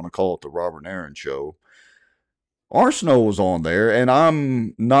gotta want to call it the Robert and Aaron show. Arsenault was on there, and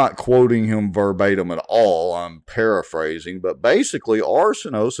I'm not quoting him verbatim at all. I'm paraphrasing, but basically,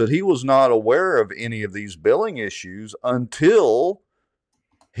 Arsenault said he was not aware of any of these billing issues until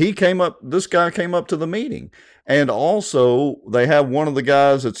this guy came up to the meeting. And also, they have one of the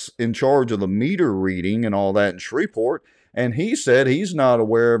guys that's in charge of the meter reading and all that in Shreveport, and he said he's not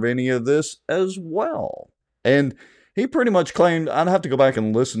aware of any of this as well. And he pretty much claimed, I'd have to go back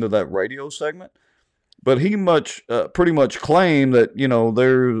and listen to that radio segment, but he pretty much claimed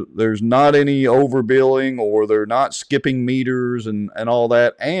that there's not any overbilling, or they're not skipping meters and all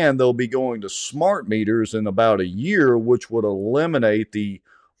that, and they'll be going to smart meters in about a year, which would eliminate the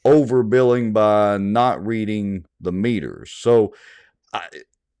overbilling by not reading the meters. So, I,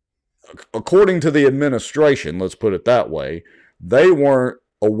 according to the administration, let's put it that way, they weren't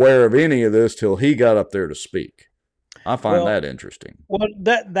aware of any of this till he got up there to speak. I find well, that interesting. Well,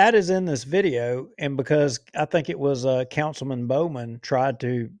 that is in this video, and because I think it was Councilman Bowman tried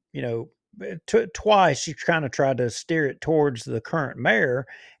to, twice she kind of tried to steer it towards the current mayor,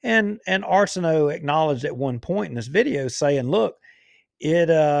 and Arsenault acknowledged at one point in this video saying, "Look,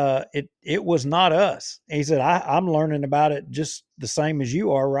 it was not us." He said, I'm learning about it just the same as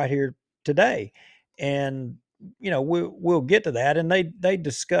you are right here today. And we'll get to that. And they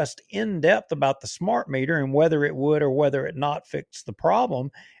discussed in depth about the smart meter and whether it would or whether it not fix the problem.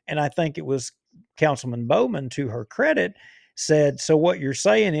 And I think it was Councilman Bowman, to her credit, said, so what you're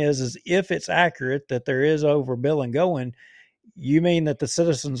saying is if it's accurate that there is overbilling going, you mean that the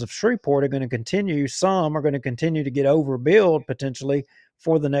citizens of Shreveport are going to continue, some are going to continue to get overbilled potentially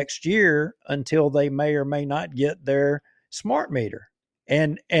for the next year until they may or may not get their smart meter.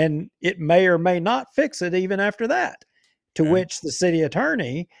 And it may or may not fix it even after that. To Okay. which the city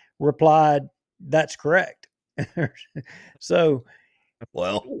attorney replied, that's correct. So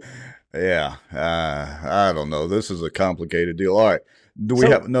Well, yeah, I don't know. This is a complicated deal. All right. Do we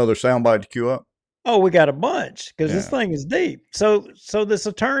have So, another soundbite to queue up? oh, we got a bunch because this Yeah. thing is deep. So this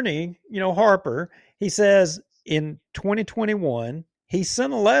attorney, Harper, he says in 2021 he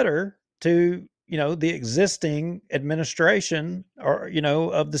sent a letter to the existing administration or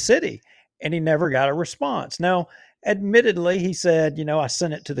of the city, and he never got a response. Now, admittedly, he said, I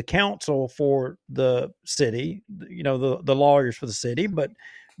sent it to the council for the city, the lawyers for the city, but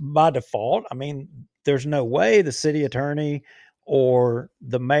by default, I mean, there's no way the city attorney or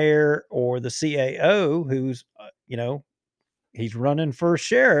the mayor or the CAO who's he's running for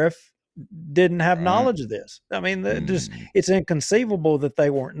sheriff didn't have Right. knowledge of this. I mean, just Hmm. it's inconceivable that they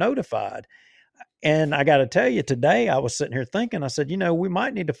weren't notified. And I got to tell you, today I was sitting here thinking, I said, we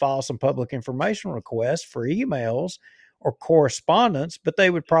might need to file some public information requests for emails or correspondence, but they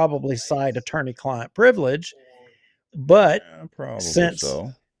would probably cite attorney-client privilege. But Yeah, probably since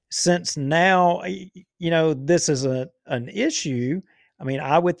so. since now this is an issue, I mean,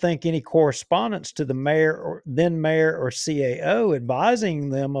 I would think any correspondence to the mayor or then mayor or CAO advising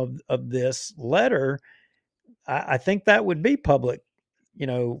them of this letter, I think that would be you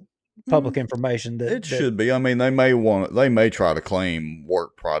know Hmm. public information It that should be. I mean, they may try to claim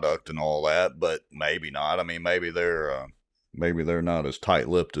work product and all that, but maybe not. I mean, maybe they're not as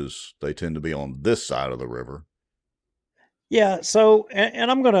tight-lipped as they tend to be on this side of the river. Yeah, so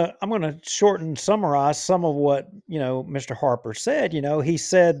and I'm gonna shorten summarize some of what Mr. Harper said. He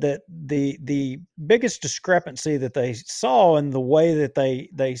said that the biggest discrepancy that they saw in the way that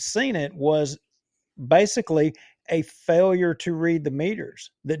they seen it was basically a failure to read the meters.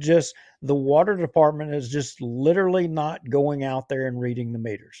 That just the water department is just literally not going out there and reading the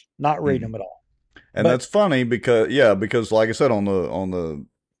meters, not reading Hmm. them at all. And But that's funny because yeah, because like I said on the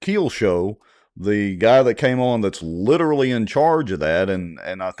Keel show, the guy that came on that's literally in charge of that, and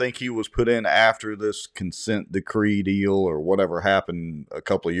I think he was put in after this consent decree deal or whatever happened a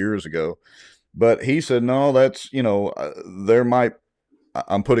couple of years ago. But he said no, that's there might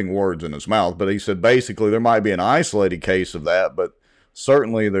I'm putting words in his mouth, but he said basically there might be an isolated case of that, but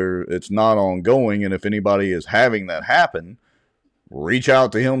certainly there it's not ongoing, and if anybody is having that happen, reach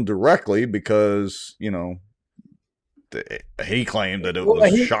out to him directly because he claimed that it well,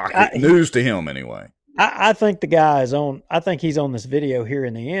 was shocking news to him anyway. I think the guy is on. I think he's on this video here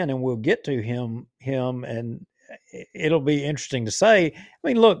in the end, and we'll get to him, and it'll be interesting to say. I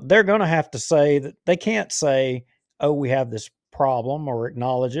mean, look, they're going to have to say that they can't say, "Oh, we have this problem," or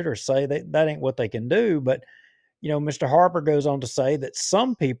acknowledge it, or say that ain't what they can do. But Mr. Harper goes on to say that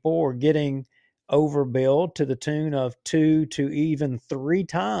some people are getting overbilled to the tune of 2 to even 3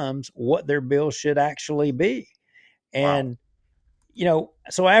 times what their bill should actually be, Wow. and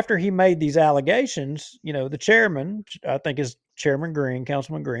so after he made these allegations, the chairman, I think is Chairman Green,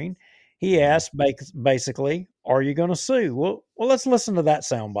 Councilman Green, he Mhm. asked basically, "Are you going to sue?" Well, let's listen to that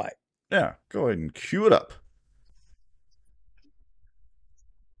soundbite. Yeah, go ahead and cue it up.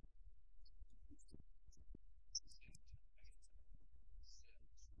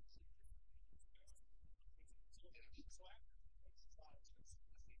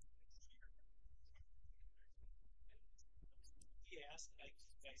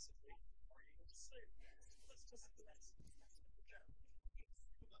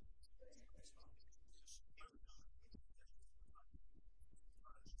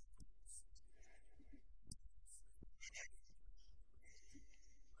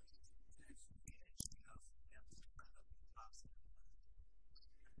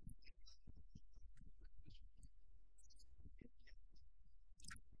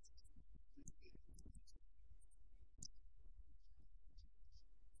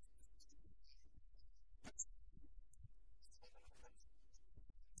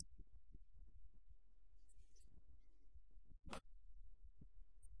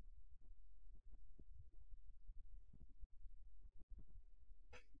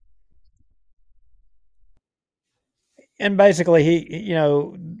 And basically,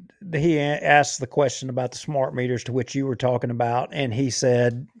 he asked the question about the smart meters to which you were talking about, and he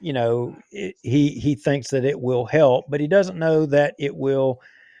said, he thinks that it will help, but he doesn't know that it will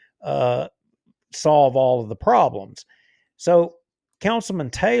uh, solve all of the problems. So, Councilman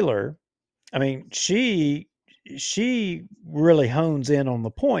Taylor, I mean, she really hones in on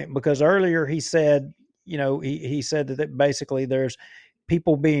the point because earlier he said, he said that basically there's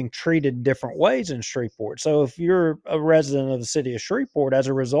people being treated different ways in Shreveport. So if you're a resident of the city of Shreveport, as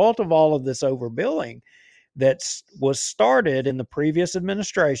a result of all of this overbilling that was started in the previous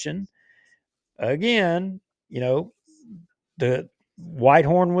administration, again, you know, the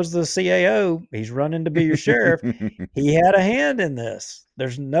Whitehorn was the CAO. He's running to be your sheriff. He had a hand in this.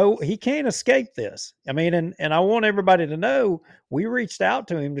 He can't escape this. I mean, and I want everybody to know we reached out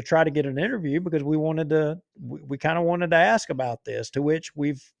to him to try to get an interview because we kind of wanted to ask about this, to which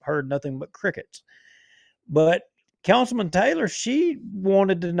we've heard nothing but crickets. But Councilman Taylor, she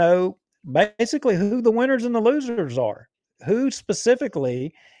wanted to know basically who the winners and the losers are. Who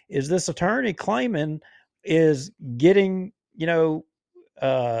specifically is this attorney claiming is getting,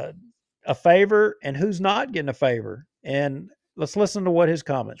 uh, a favor, and who's not getting a favor? And let's listen to what his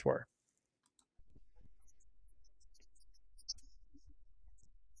comments were.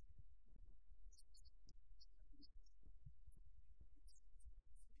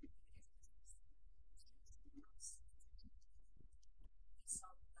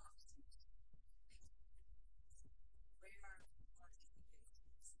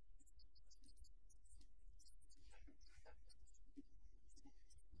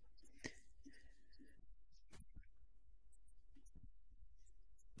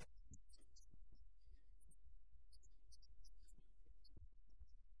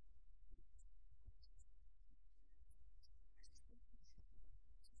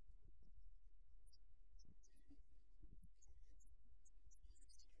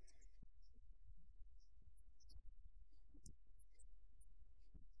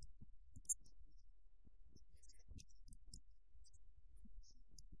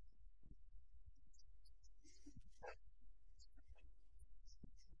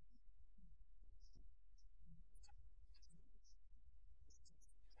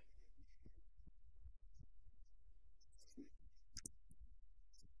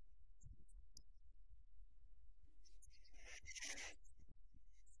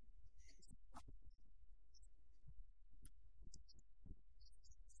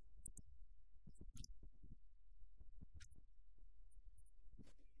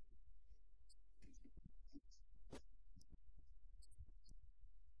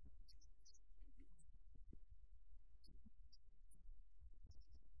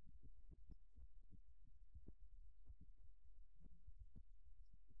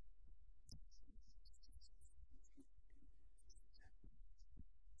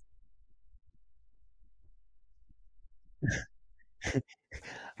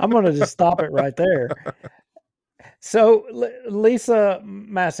 I'm going to just stop it right there. So Lisa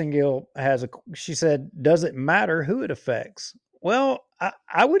Massengill she said, does it matter who it affects? Well,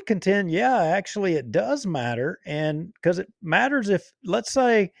 I would contend, yeah, actually it does matter. And because it matters if, let's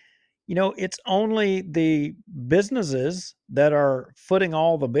say, it's only the businesses that are footing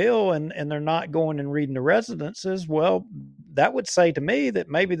all the bill, and they're not going and reading the residences. Well, that would say to me that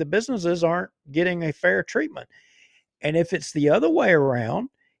maybe the businesses aren't getting a fair treatment. And if it's the other way around,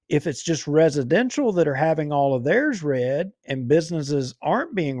 if it's just residential that are having all of theirs read and businesses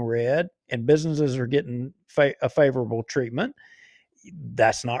aren't being read and businesses are getting a favorable treatment,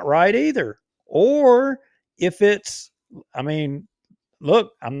 that's not right either. Or if it's, I mean,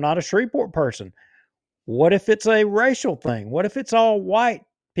 look, I'm not a Shreveport person. What if it's a racial thing? What if it's all white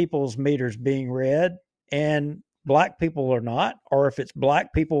people's meters being read and black people are not? Or if it's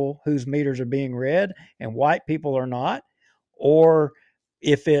black people whose meters are being read and white people are not? Or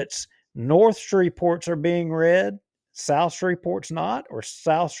if it's North Shreveport's are being read, South Shreveport's not, or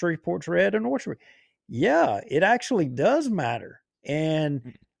South Shreveport's read and North Shreveport? Yeah, it actually does matter.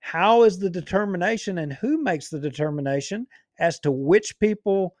 And how is the determination and who makes the determination as to which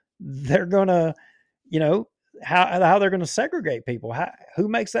people they're going to, you know, how they're going to segregate people? Who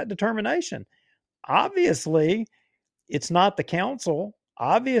makes that determination? Obviously, it's not the council.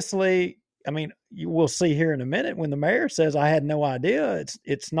 Obviously, I mean, you will see here in a minute when the mayor says, I had no idea.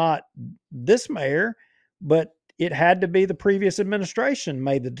 It's not this mayor, but it had to be the previous administration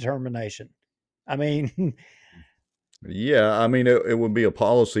made the determination. I mean, Yeah, I mean, it would be a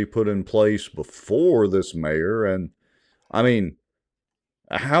policy put in place before this mayor. And I mean,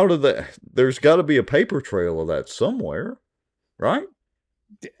 how did there's got to be a paper trail of that somewhere, right?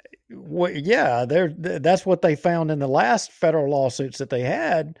 well, yeah, that's what they found in the last federal lawsuits that they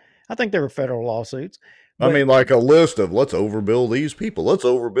had. I think they were federal lawsuits, I but mean, like a list of let's overbill these people. Let's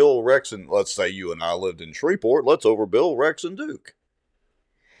overbill Rex and let's say you and I lived in Shreveport. Let's overbill Rex and Duke.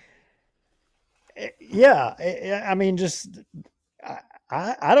 yeah, I mean, just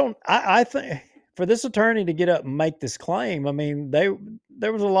I don't I think for this attorney to get up and make this claim, I mean,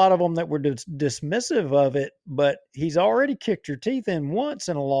 there was a lot of them that were dismissive of it, but he's already kicked your teeth in once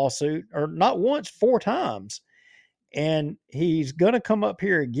in a lawsuit, or not once, four times, and he's going to come up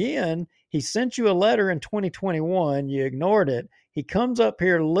here again. He sent you a letter in 2021, you ignored it. He comes up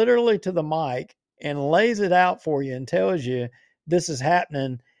here literally to the mic and lays it out for you and tells you this is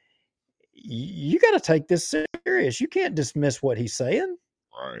happening, you got to take this serious. You can't dismiss what he's saying.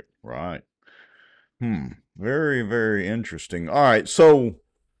 Right, right. Very, very interesting. All right, so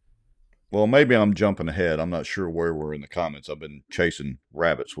well, maybe I'm jumping ahead. I'm not sure where we're in the comments. I've been chasing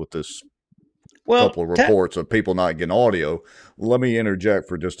rabbits with this Well, couple of reports of people not getting audio. Let me interject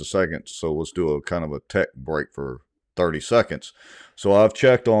for just a second. So let's do a kind of a tech break for 30 seconds. So I've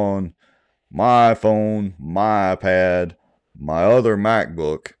checked on my iPhone, my iPad, my other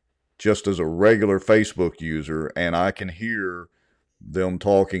MacBook, just as a regular Facebook user, and I can hear them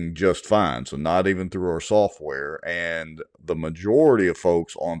talking just fine. So not even through our software. And the majority of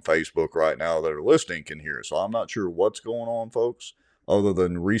folks on Facebook right now that are listening can hear it. So I'm not sure what's going on, folks, other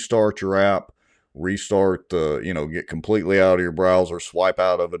than restart your app, restart the, get completely out of your browser, swipe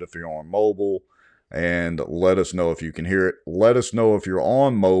out of it if you're on mobile, and let us know if you can hear it. Let us know if you're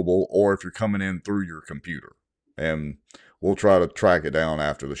on mobile or if you're coming in through your computer. And we'll try to track it down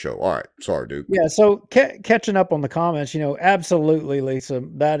after the show. All right. Sorry, Duke. yeah. So catching up on the comments, absolutely, Lisa.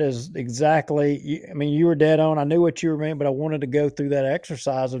 That is exactly. I mean, you were dead on. I knew what you were meaning, but I wanted to go through that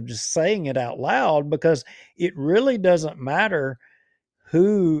exercise of just saying it out loud because it really doesn't matter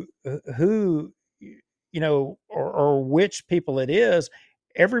who or which people it is.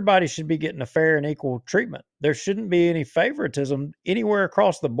 Everybody should be getting a fair and equal treatment. There shouldn't be any favoritism anywhere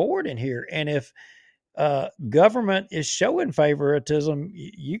across the board in here. And if government is showing favoritism,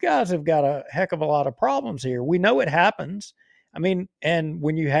 you guys have got a heck of a lot of problems here. We know it happens. I mean, and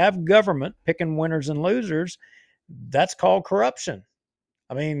when you have government picking winners and losers, that's called corruption.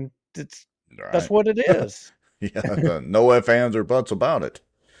 I mean, All that's right. what it is. Yeah, no ifs, ands, or buts about it.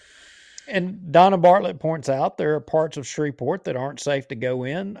 And Donna Bartlett points out there are parts of Shreveport that aren't safe to go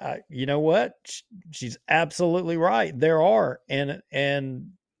in. You know what? She's absolutely right. There are, and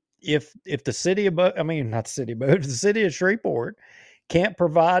if the city of, I mean, not the city, but if the city of Shreveport can't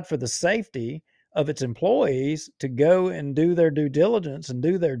provide for the safety of its employees to go and do their due diligence and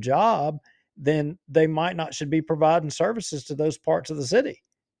do their job, then they might not should be providing services to those parts of the city.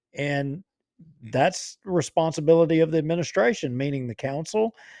 And that's the responsibility of the administration, meaning the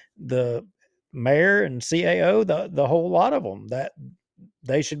council, the mayor and CAO, the whole lot of them. That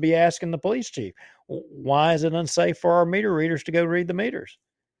they should be asking the police chief, why is it unsafe for our meter readers to go read the meters?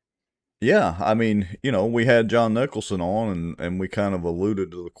 Yeah, I mean, we had John Nicholson on, and we kind of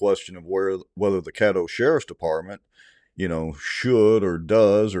alluded to the question of whether the Caddo Sheriff's Department, should or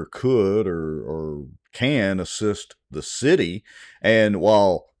does or could or can assist the city. And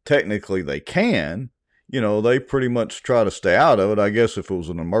while technically they can, they pretty much try to stay out of it. I guess if it was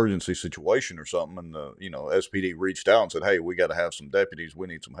an emergency situation or something, and the SPD reached out and said, "Hey, we got to have some deputies. We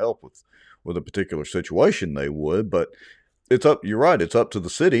need some help with a particular situation," they would, but it's up. You're right. It's up to the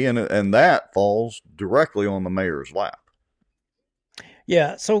city, and that falls directly on the mayor's lap.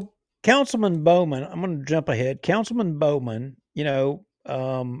 Yeah. So Councilman Bowman, I'm going to jump ahead. Councilman Bowman,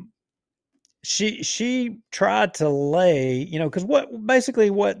 she tried to lay, because what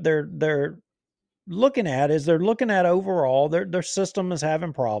they're looking at is they're looking at overall their system is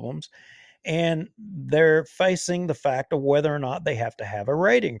having problems, and they're facing the fact of whether or not they have to have a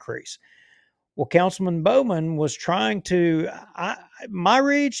rate increase. Well, Councilman Bowman was trying to, my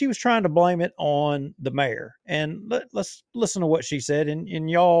read, she was trying to blame it on the mayor. And let's listen to what she said, and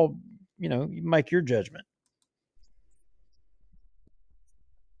y'all, make your judgment.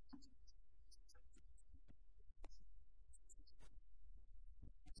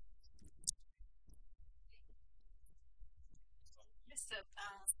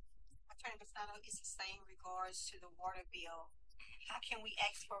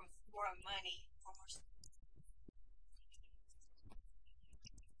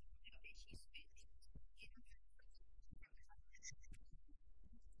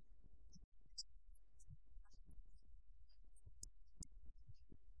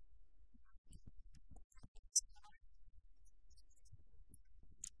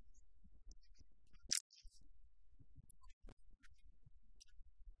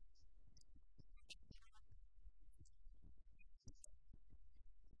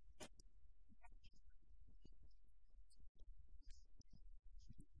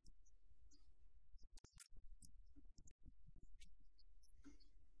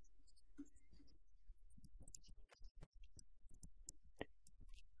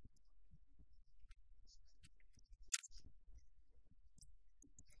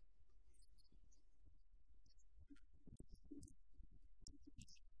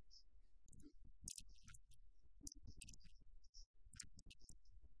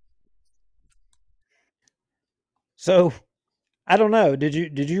 So I don't know. Did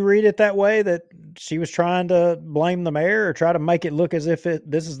you read it that way, that she was trying to blame the mayor or try to make it look as if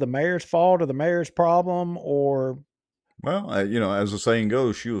this is the mayor's fault or the mayor's problem, or Well, as the saying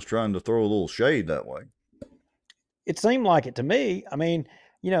goes, she was trying to throw a little shade that way. it seemed like it to me. I mean,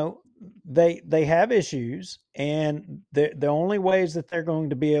 you know, they have issues, and the only ways that they're going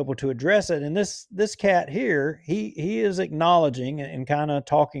to be able to address it. And this cat here, he is acknowledging and kind of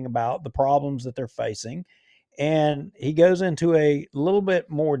talking about the problems that they're facing, and he goes into a little bit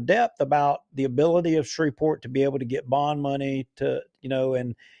more depth about the ability of Shreveport to be able to get bond money to,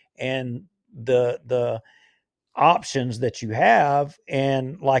 and the options that you have.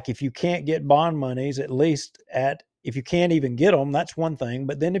 And like, if you can't get bond monies, at least at, if you can't even get them, that's one thing.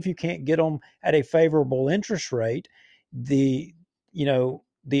 But then if you can't get them at a favorable interest rate, the,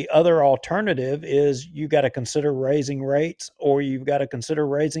 the other alternative is you got to consider raising rates, or you've got to consider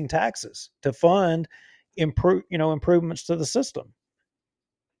raising taxes to fund improvements to the system.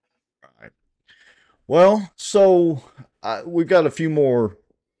 Right. Well, so we've got a few more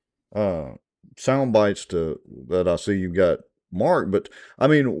uh, sound bites to that I see you've got marked, but I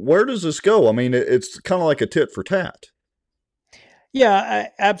mean, where does this go? I mean, it's kind of like a tit for tat. Yeah,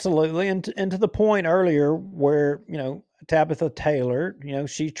 absolutely. And to the point earlier where, Tabitha Taylor,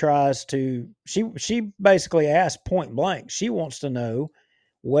 she basically asked point blank. She wants to know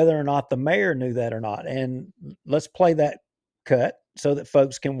whether or not the mayor knew that or not. And let's play that cut so that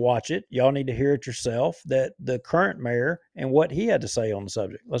folks can watch it. Y'all need to hear it yourself, that the current mayor and what he had to say on the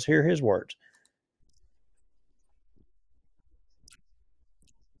subject. Let's hear his words.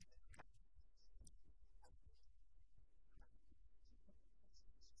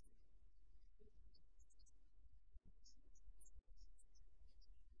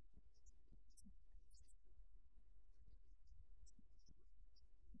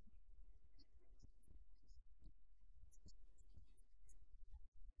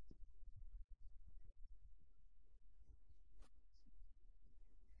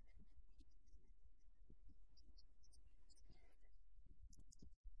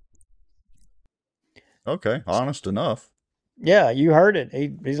 Okay, honest enough. Yeah, you heard it.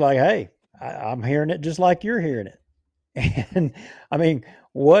 He's like, hey, I'm hearing it just like you're hearing it. And I mean,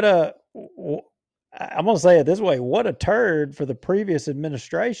 what a, I'm going to say it this way, what a turd for the previous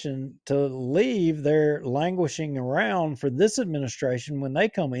administration to leave their languishing around for this administration when they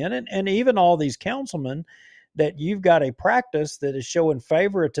come in. And even all these councilmen, that you've got a practice that is showing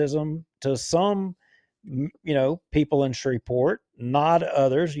favoritism to some, people in Shreveport, not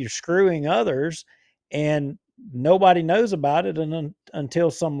others. You're screwing others, and nobody knows about it, and until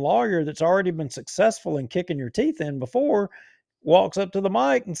some lawyer that's already been successful in kicking your teeth in before walks up to the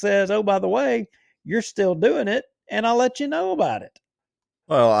mic and says, "Oh, by the way, you're still doing it, and I'll let you know about it."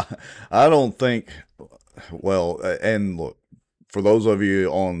 Well, I don't think. Well, and look, for those of you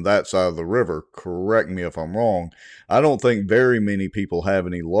on that side of the river, correct me if I'm wrong. I don't think very many people have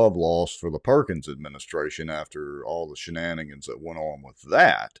any love lost for the Perkins administration after all the shenanigans that went on with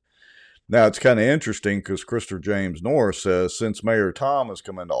that. Now, it's kind of interesting because Christopher James Norris says since Mayor Tom has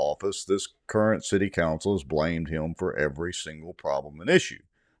come into office, this current city council has blamed him for every single problem and issue.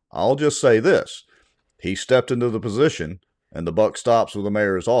 I'll just say this: he stepped into the position and the buck stops with the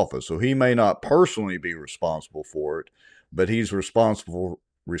mayor's office. So he may not personally be responsible for it, but he's responsible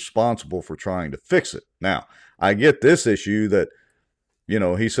for trying to fix it. Now, I get this issue that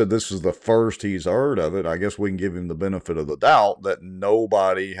he said this is the first he's heard of it. I guess we can give him the benefit of the doubt that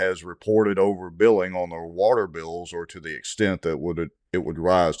nobody has reported overbilling on their water bills or to the extent that it would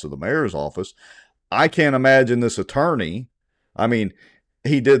rise to the mayor's office. I can't imagine this attorney. I mean,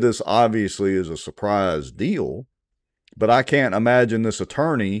 he did this obviously as a surprise deal, but I can't imagine this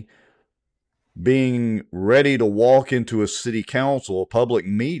attorney being ready to walk into a city council, a public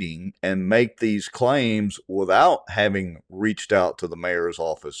meeting, and make these claims without having reached out to the mayor's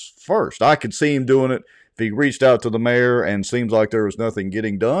office first. I could see him doing it if he reached out to the mayor and seems like there was nothing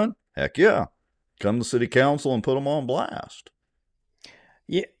getting done. Heck yeah. Come to city council and put them on blast.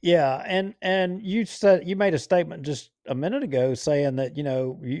 Yeah, yeah, and you said, you made a statement just a minute ago saying that,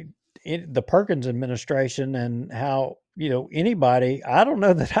 the Perkins administration, and how, anybody. I don't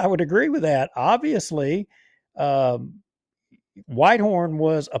know that I would agree with that. Obviously, um, Whitehorn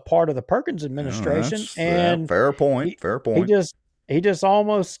was a part of the Perkins administration, That's and fair point. he Fair he point. just he just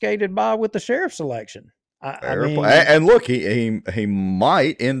almost skated by with the sheriff's election. I Fair point. mean, And look, he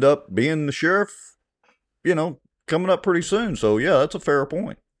might end up being the sheriff, coming up pretty soon. So yeah, that's a fair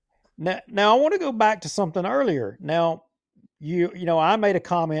point. now I want to go back to something earlier. Now, I made a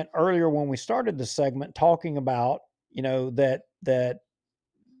comment earlier when we started this segment talking about, that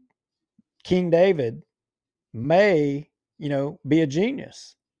King David may, be a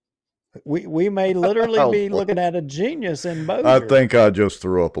genius. We may literally Oh, be Lord. looking at a genius in I Bossier. think I just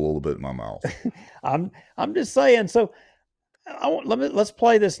threw up a little bit in my mouth. I'm just saying. So let's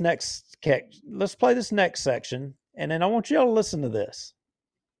play this let's play this next section, and then I want y'all to listen to this.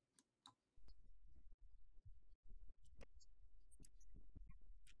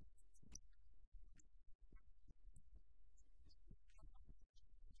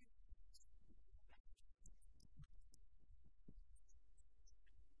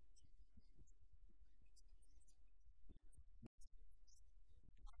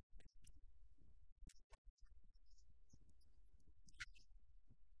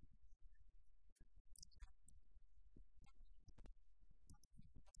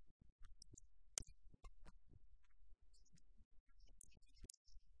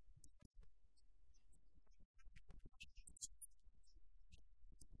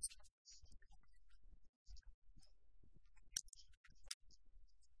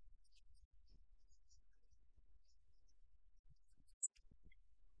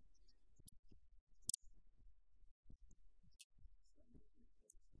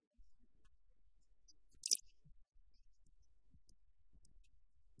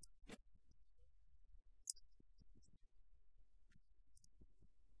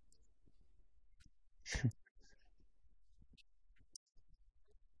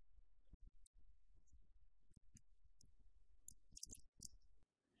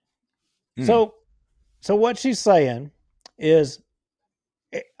 Hmm. So what she's saying is,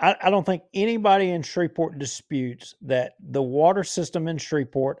 I don't think anybody in Shreveport disputes that the water system in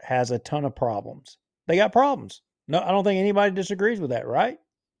Shreveport has a ton of problems. They got problems. No, I don't think anybody disagrees with that, right?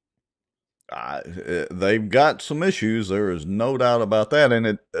 They've got some issues. There is no doubt about that. And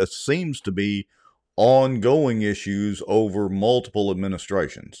it seems to be ongoing issues over multiple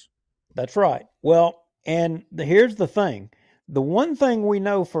administrations. That's right. Well, and here's the thing. The one thing we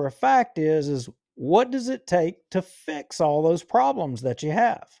know for a fact is what does it take to fix all those problems that you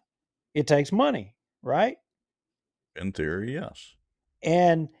have? It takes money, right? In theory, yes.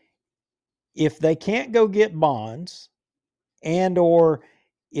 And if they can't go get bonds, and or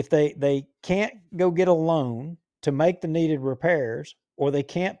if they can't go get a loan to make the needed repairs, or they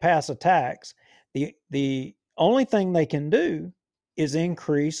can't pass a tax, the only thing they can do is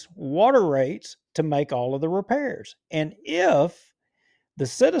increase water rates to make all of the repairs. And if the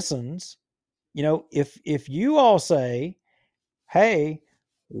citizens, if you all say, hey,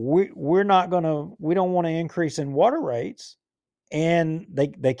 we don't want to increase in water rates, and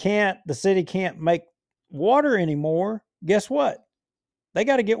the city can't make water anymore, guess what? They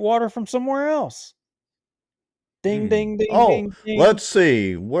got to get water from somewhere else. Ding, Hmm. ding, ding, Oh, ding, ding. let's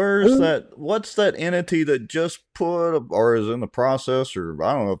see. Where's Who? that? What's that entity that just put, or is in the process, or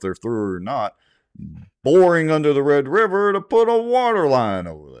I don't know if they're through or not, boring under the Red River to put a water line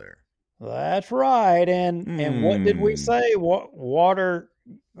over there? That's right. And what did we Hmm. say? What water?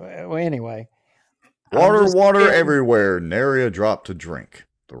 Well, anyway, I'm Water, just water saying. everywhere, nary a drop to drink.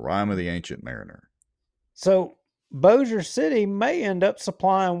 The rhyme of the ancient mariner. So Bossier City may end up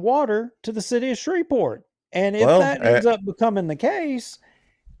supplying water to the city of Shreveport, and if Well, that ends up becoming the case,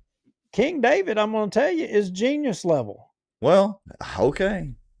 King David, I'm going to tell you, is genius level. well,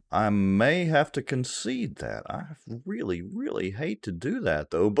 okay. I may have to concede that. I really, really hate to do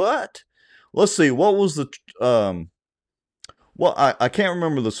that though. But let's see. What was the well, I can't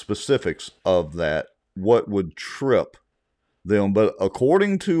remember the specifics of that. What would trip them? But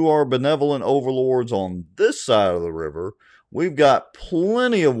according to our benevolent overlords on this side of the river, we've got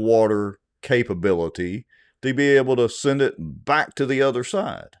plenty of water capability to be able to send it back to the other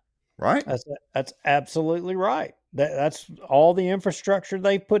side. Right? That's absolutely right. That's all the infrastructure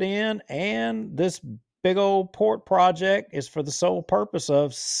they put in, and this big old port project is for the sole purpose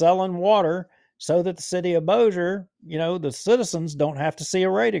of selling water so that the city of Bossier, the citizens don't have to see a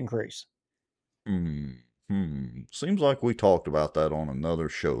rate increase. Hmm. Seems like we talked about that on another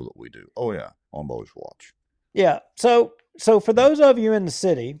show that we do. Oh yeah, on Bo's Watch. Yeah. So for those of you in the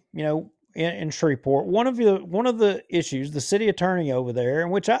city, in Shreveport, one of the issues, the city attorney over there, in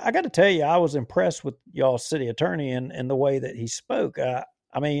which I got to tell you, I was impressed with y'all's city attorney and the way that he spoke.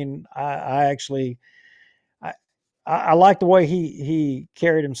 I mean, I actually I I like the way he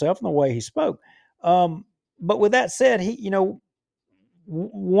carried himself and the way he spoke. But with that said,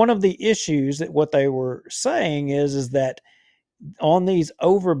 one of the issues that what they were saying is that on these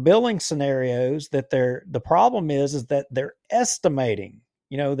overbilling scenarios, that the problem is that they're estimating.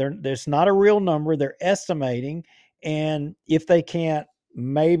 There's not a real number. They're estimating, and if they can't,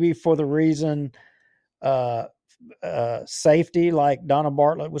 maybe for the reason, uh, safety, like Donna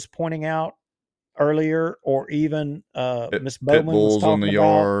Bartlett was pointing out, earlier, or even Miss Pit Bowman was bulls in the talking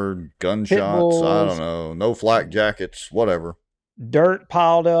about yard, pit gunshots, I don't bulls, know, no flak jackets, whatever. dirt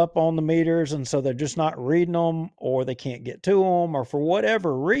piled up on the meters, and so they're just not reading them, or they can't get to them, or for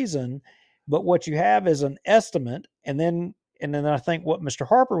whatever reason. But what you have is an estimate, and then I think what Mr.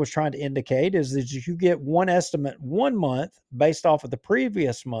 Harper was trying to indicate is that you get one estimate 1 month based off of the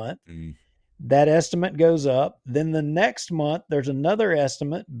previous month. Mm. That estimate goes up. Then the next month, there's another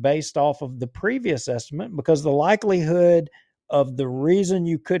estimate based off of the previous estimate, because the likelihood of the reason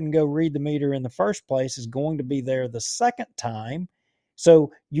you couldn't go read the meter in the first place is going to be there the second time.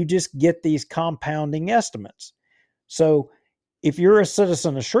 So you just get these compounding estimates. So if you're a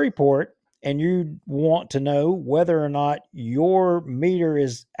citizen of Shreveport and you want to know whether or not your meter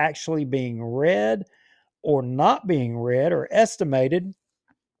is actually being read or not being read or estimated,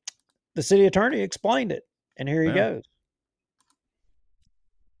 the city attorney explained it, and here he Yeah. goes.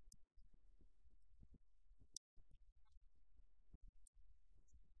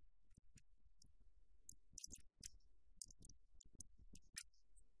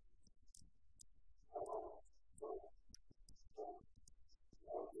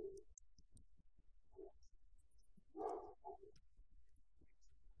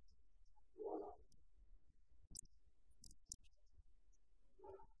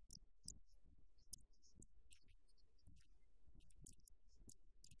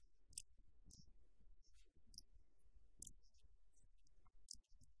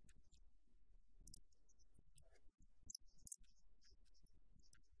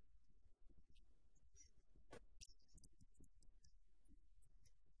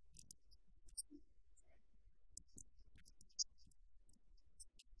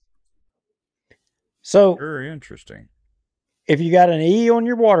 So Very interesting. if you got an E on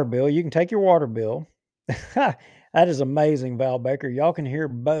your water bill, you can take your water bill. That is amazing, Val Baker. Y'all can hear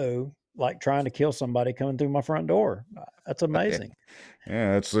Bo like trying to kill somebody coming through my front door. That's amazing.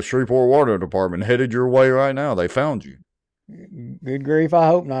 Yeah, it's the Shreveport Water Department headed your way right now. They found you. Good grief, I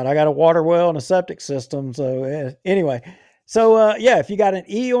hope not. I got a water well and a septic system. So anyway, so yeah, if you got an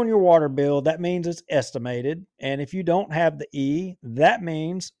E on your water bill, that means it's estimated. And if you don't have the E, that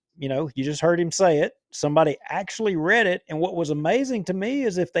means, you just heard him say it. Somebody actually read it. And what was amazing to me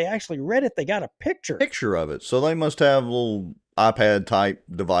is if they actually read it, they got a picture. Picture of it. So they must have little iPad type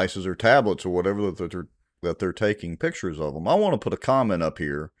devices or tablets or whatever that they're taking pictures of them. I want to put a comment up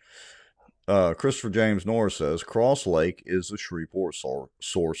here. Christopher James Norris says Cross Lake is the Shreveport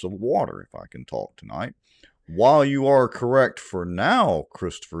source of water, if I can talk tonight. While you are correct for now,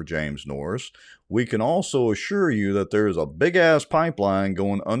 Christopher James Norris, we can also assure you that there is a big ass pipeline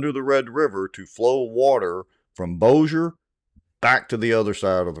going under the Red River to flow water from Bossier back to the other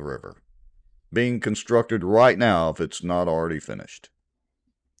side of the river. Being constructed right now if it's not already finished.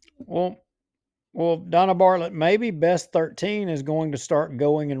 Well, Donna Bartlett, maybe Best 13 is going to start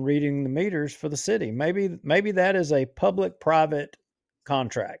going and reading the meters for the city. Maybe that is a public-private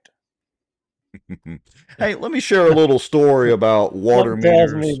contract. Hey, let me share a little story about water Something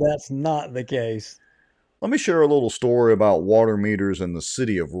tells me meters. that's not the case. Let me share a little story about water meters in the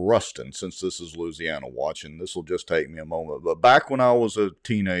city of Ruston, since this is Louisiana watching. This will just take me a moment. But back when I was a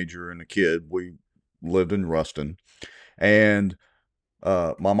teenager and a kid, we lived in Ruston. And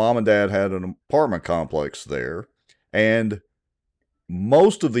my mom and dad had an apartment complex there. And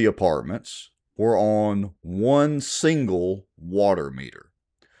most of the apartments were on one single water meter.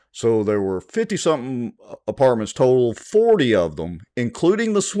 So there were 50-something apartments total, 40 of them,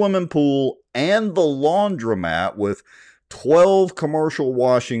 including the swimming pool and the laundromat with 12 commercial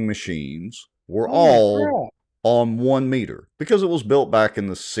washing machines, were all on 1 meter because it was built back in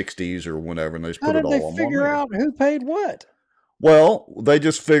the 60s or whenever, and they just How put it did they all on 1 figure meter. out who paid what? Well, they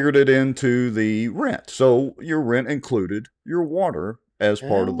just figured it into the rent. So your rent included your water as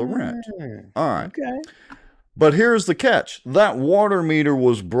part of the rent. All right. Okay. But here's the catch. That water meter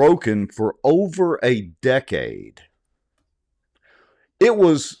was broken for over a decade. It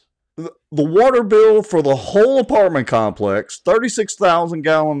was the water bill for the whole apartment complex, 36,000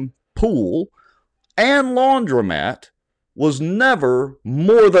 gallon pool, and laundromat was never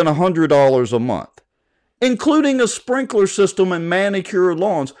more than $100 a month, including a sprinkler system and manicured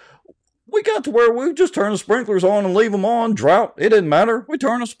lawns. We got to where we just turn the sprinklers on and leave them on. Drought, it didn't matter. We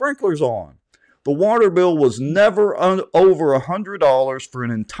turn the sprinklers on. The water bill was never over $100 for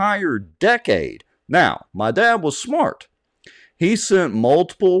an entire decade. Now, my dad was smart. He sent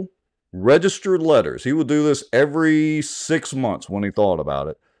multiple registered letters. He would do this every 6 months when he thought about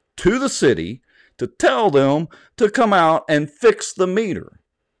it, to the city to tell them to come out and fix the meter.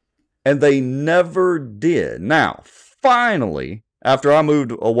 And they never did. Now, finally, after I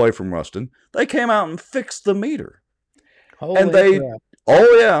moved away from Ruston, they came out and fixed the meter. And Holy they, crap.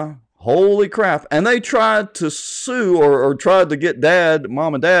 oh yeah, holy crap. And they tried to sue or tried to get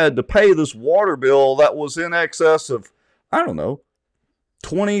mom and dad to pay this water bill that was in excess of, I don't know,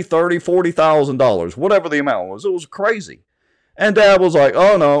 20, 30, $40,000, whatever the amount was. It was crazy. And dad was like,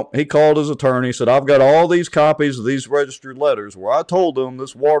 oh no. He called his attorney, said, I've got all these copies of these registered letters where I told them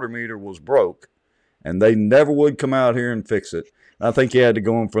this water meter was broke and they never would come out here and fix it. I think he had to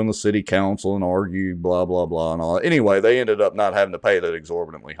go in front of the city council and argue, blah, blah, blah, and all that. Anyway, they ended up not having to pay that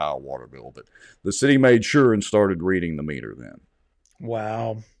exorbitantly high water bill, but the city made sure and started reading the meter then.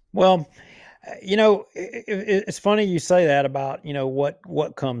 Wow. Well, it's funny you say that about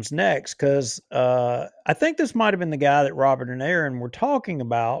what comes next because I think this might have been the guy that Robert and Aaron were talking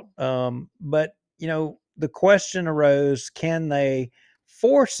about. But the question arose: can they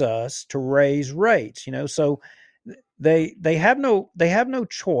force us to raise rates? So they have no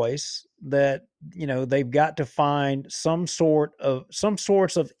choice that they've got to find some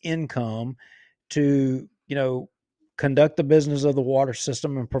sorts of income to conduct the business of the water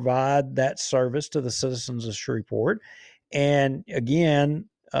system and provide that service to the citizens of Shreveport. And again,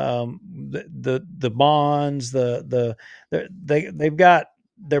 the bonds, they've got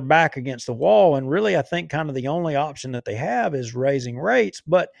their back against the wall, and really, I think kind of the only option that they have is raising rates.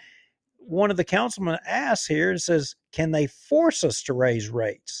 But one of the councilmen asks here and says, "Can they force us to raise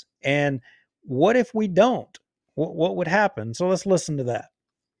rates? And what if we don't? What would happen?" So let's listen to that.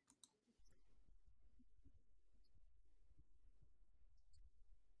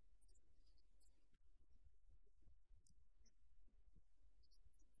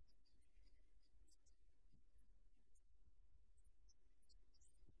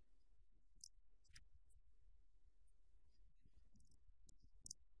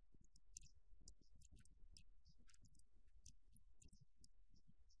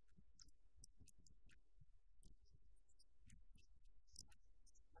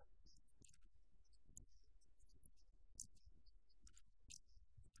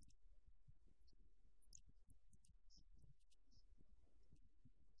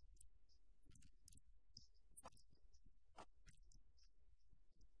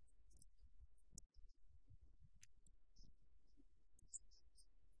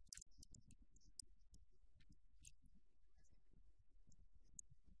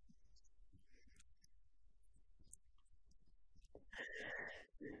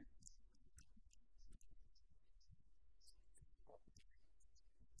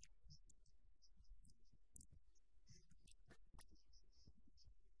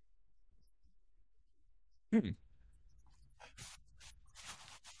 Hmm.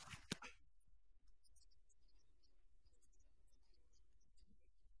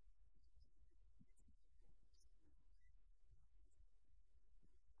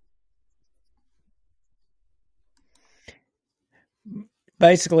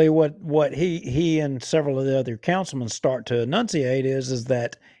 Basically what he and several of the other councilmen start to enunciate is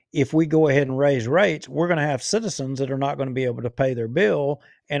that if we go ahead and raise rates, we're going to have citizens that are not going to be able to pay their bill,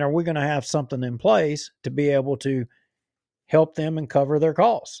 and are we going to have something in place to be able to help them and cover their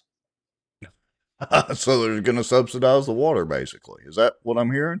costs? So they're going to subsidize the water, basically. Is that what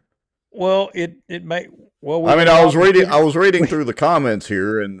I'm hearing? Well, it may well I we've mean, been robbing Peter. I was reading We, through the comments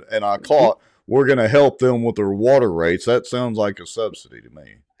here, and I caught we're going to help them with their water rates. That sounds like a subsidy to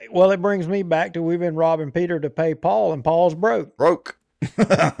me. well, it brings me back to we've been robbing Peter to pay Paul, and Paul's broke. Broke.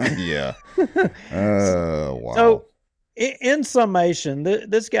 Yeah. Wow. So, in summation,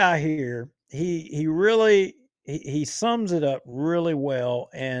 this guy here, he really he sums it up really well,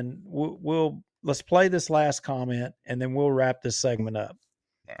 and we'll let's play this last comment, and then we'll wrap this segment up.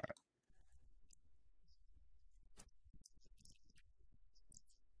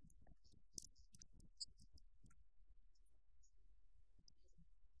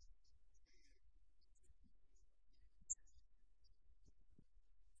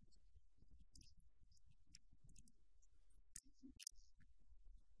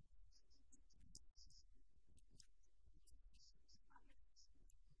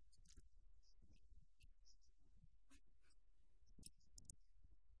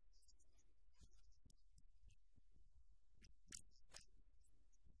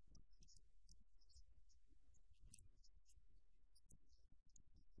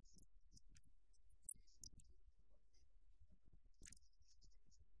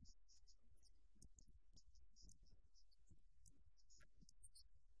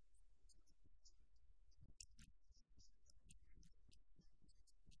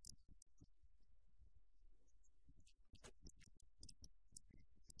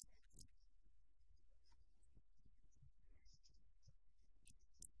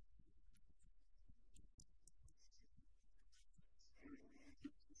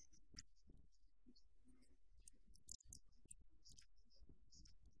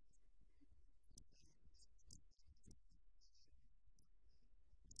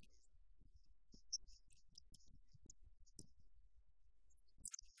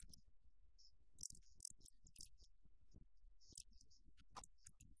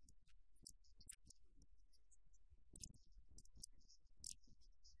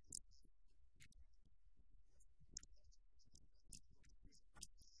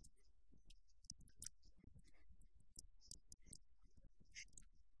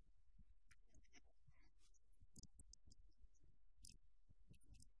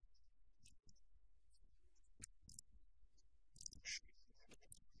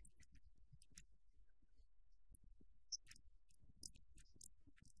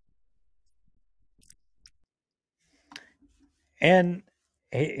 And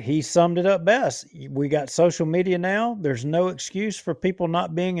he summed it up best. We got social media now. There's no excuse for people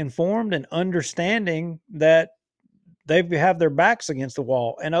not being informed and understanding that they have their backs against the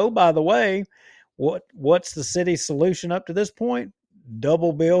wall. And oh, by the way, what's the city's solution up to this point?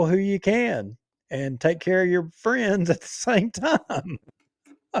 Double bill who you can and take care of your friends at the same time.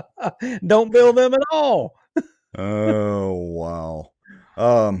 Don't bill them at all. Oh wow.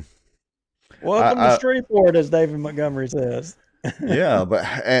 Um, Welcome to I Shreveport, as David Montgomery says. yeah, but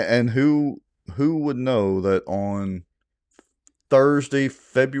and who would know that on Thursday,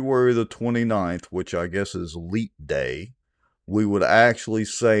 February the 29th, which I guess is leap day, we would actually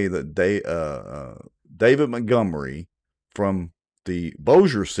say that David Montgomery from the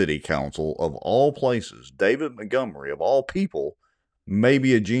Bossier City Council, of all places, David Montgomery, of all people, may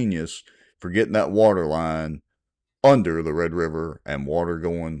be a genius for getting that water line under the Red River and water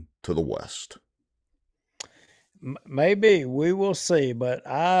going to the west. Maybe we will see, but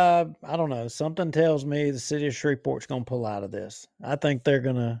I don't know. Something tells me the city of Shreveport's going to pull out of this. I think they're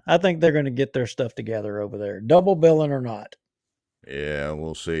gonna get their stuff together over there, double billing or not. Yeah,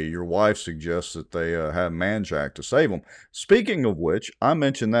 we'll see. Your wife suggests that they have Manchac to save them. Speaking of which, I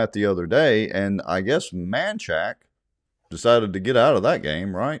mentioned that the other day, and I guess Manchac decided to get out of that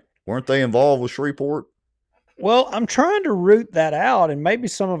game, right? Weren't they involved with Shreveport? Well, I'm trying to root that out, and maybe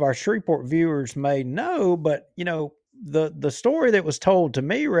some of our Shreveport viewers may know, but the story that was told to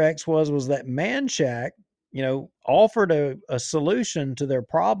me, Rex, was that Manchac, offered a solution to their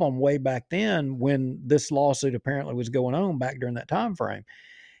problem way back then when this lawsuit apparently was going on back during that time frame.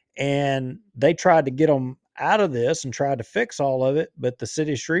 And they tried to get them out of this and tried to fix all of it, but the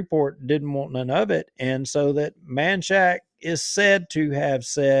city of Shreveport didn't want none of it. And so that Manchac is said to have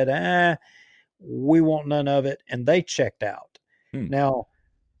said, we want none of it, and they checked out. Hmm. Now,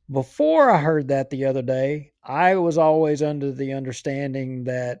 before I heard that the other day, I was always under the understanding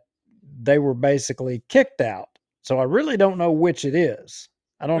that they were basically kicked out. So I really don't know which it is.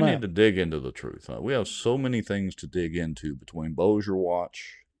 I don't We know. need to dig into the truth. We have so many things to dig into between Bossier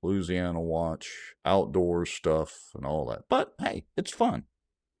Watch, Louisiana Watch, outdoor stuff, and all that. But hey, it's fun.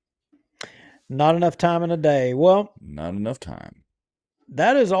 Not enough time in a day. Well, Not enough time.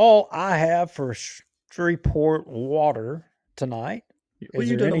 that is all I have for Shreveport water tonight. Well, Is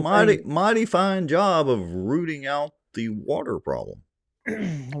you there did a mighty, anything? mighty fine job of rooting out the water problem,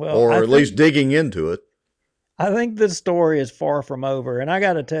 Well, or at least digging into it. I think this story is far from over. And I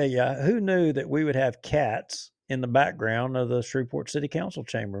got to tell you, who knew that we would have cats in the background of the Shreveport City Council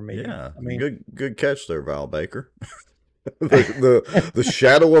chamber meeting? Yeah, I mean, good catch there, Val Baker. The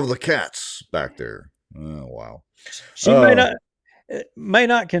shadow of the cats back there. Oh wow. she may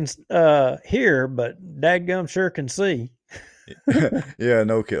not can hear, but dadgum sure can see. Yeah,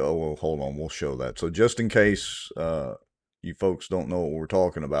 no kill. Oh, well, hold on, we'll show that. So just in case you folks don't know what we're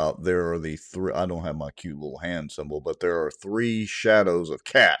talking about, there are the three. I don't have my cute little hand symbol, but there are three shadows of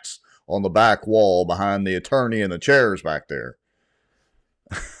cats on the back wall behind the attorney and the chairs back there.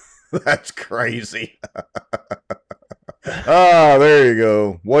 That's crazy. Ah, there you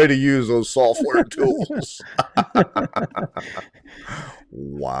go. Way to use those software tools.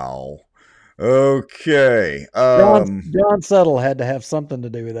 Wow. Okay. John Settle had to have something to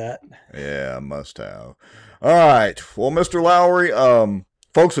do with that. Yeah, must have. All right. Well, Mr. Lowry,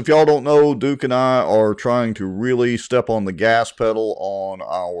 folks, if y'all don't know, Duke and I are trying to really step on the gas pedal on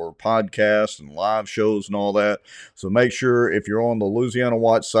our podcast and live shows and all that. So make sure if you're on the Louisiana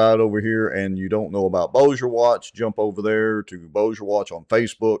Watch side over here and you don't know about Bossier Watch, jump over there to Bossier Watch on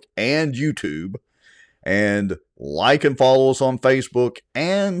Facebook and YouTube. And like and follow us on Facebook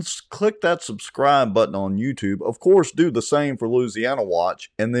and click that subscribe button on YouTube. Of course, do the same for Louisiana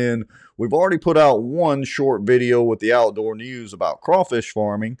Watch. And then we've already put out one short video with the outdoor news about crawfish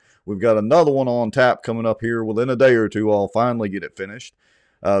farming. We've got another one on tap coming up here within a day or two. I'll finally get it finished.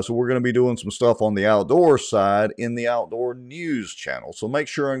 So we're going to be doing some stuff on the outdoor side in the outdoor news channel. So make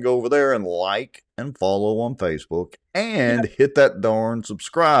sure and go over there and like and follow on Facebook and hit that darn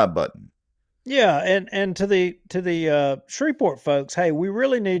subscribe button. Yeah, and to the Shreveport folks, hey, we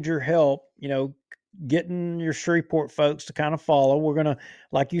really need your help. Getting your Shreveport folks to kind of follow. We're gonna,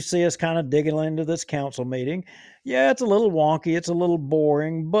 like you see us kind of digging into this council meeting. Yeah, it's a little wonky, it's a little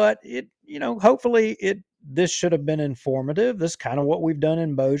boring, but hopefully this should have been informative. This is kind of what we've done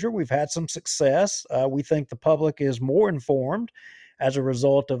in Bossier. We've had some success. We think the public is more informed as a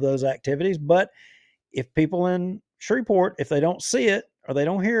result of those activities. But if people in Shreveport, if they don't see it or they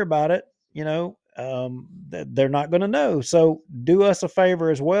don't hear about it, they're not going to know. So do us a favor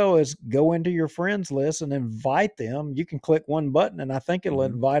as well as go into your friends list and invite them. You can click one button and I think it'll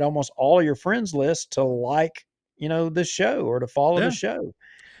invite almost all your friends list to like, this show or to follow the Yeah. show.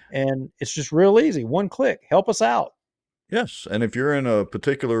 And it's just real easy. One click. Help us out. Yes, and if you're in a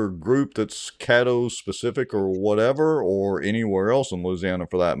particular group that's Caddo specific or whatever, or anywhere else in Louisiana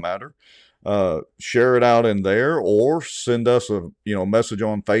for that matter, share it out in there, or send us a message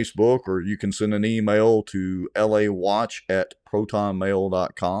on Facebook, or you can send an email to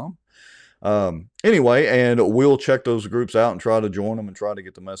lawatch@protonmail.com. Anyway, and we'll check those groups out and try to join them and try to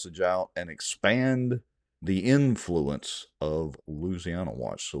get the message out and expand the influence of Louisiana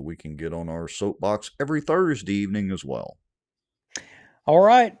Watch so we can get on our soapbox every Thursday evening as well. All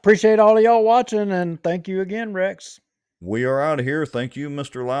right. Appreciate all of y'all watching, and thank you again, Rex. We are out of here. Thank you,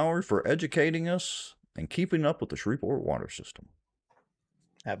 Mr. Lowry, for educating us and keeping up with the Shreveport water system.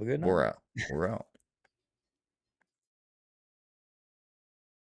 Have a good night. We're out. We're out.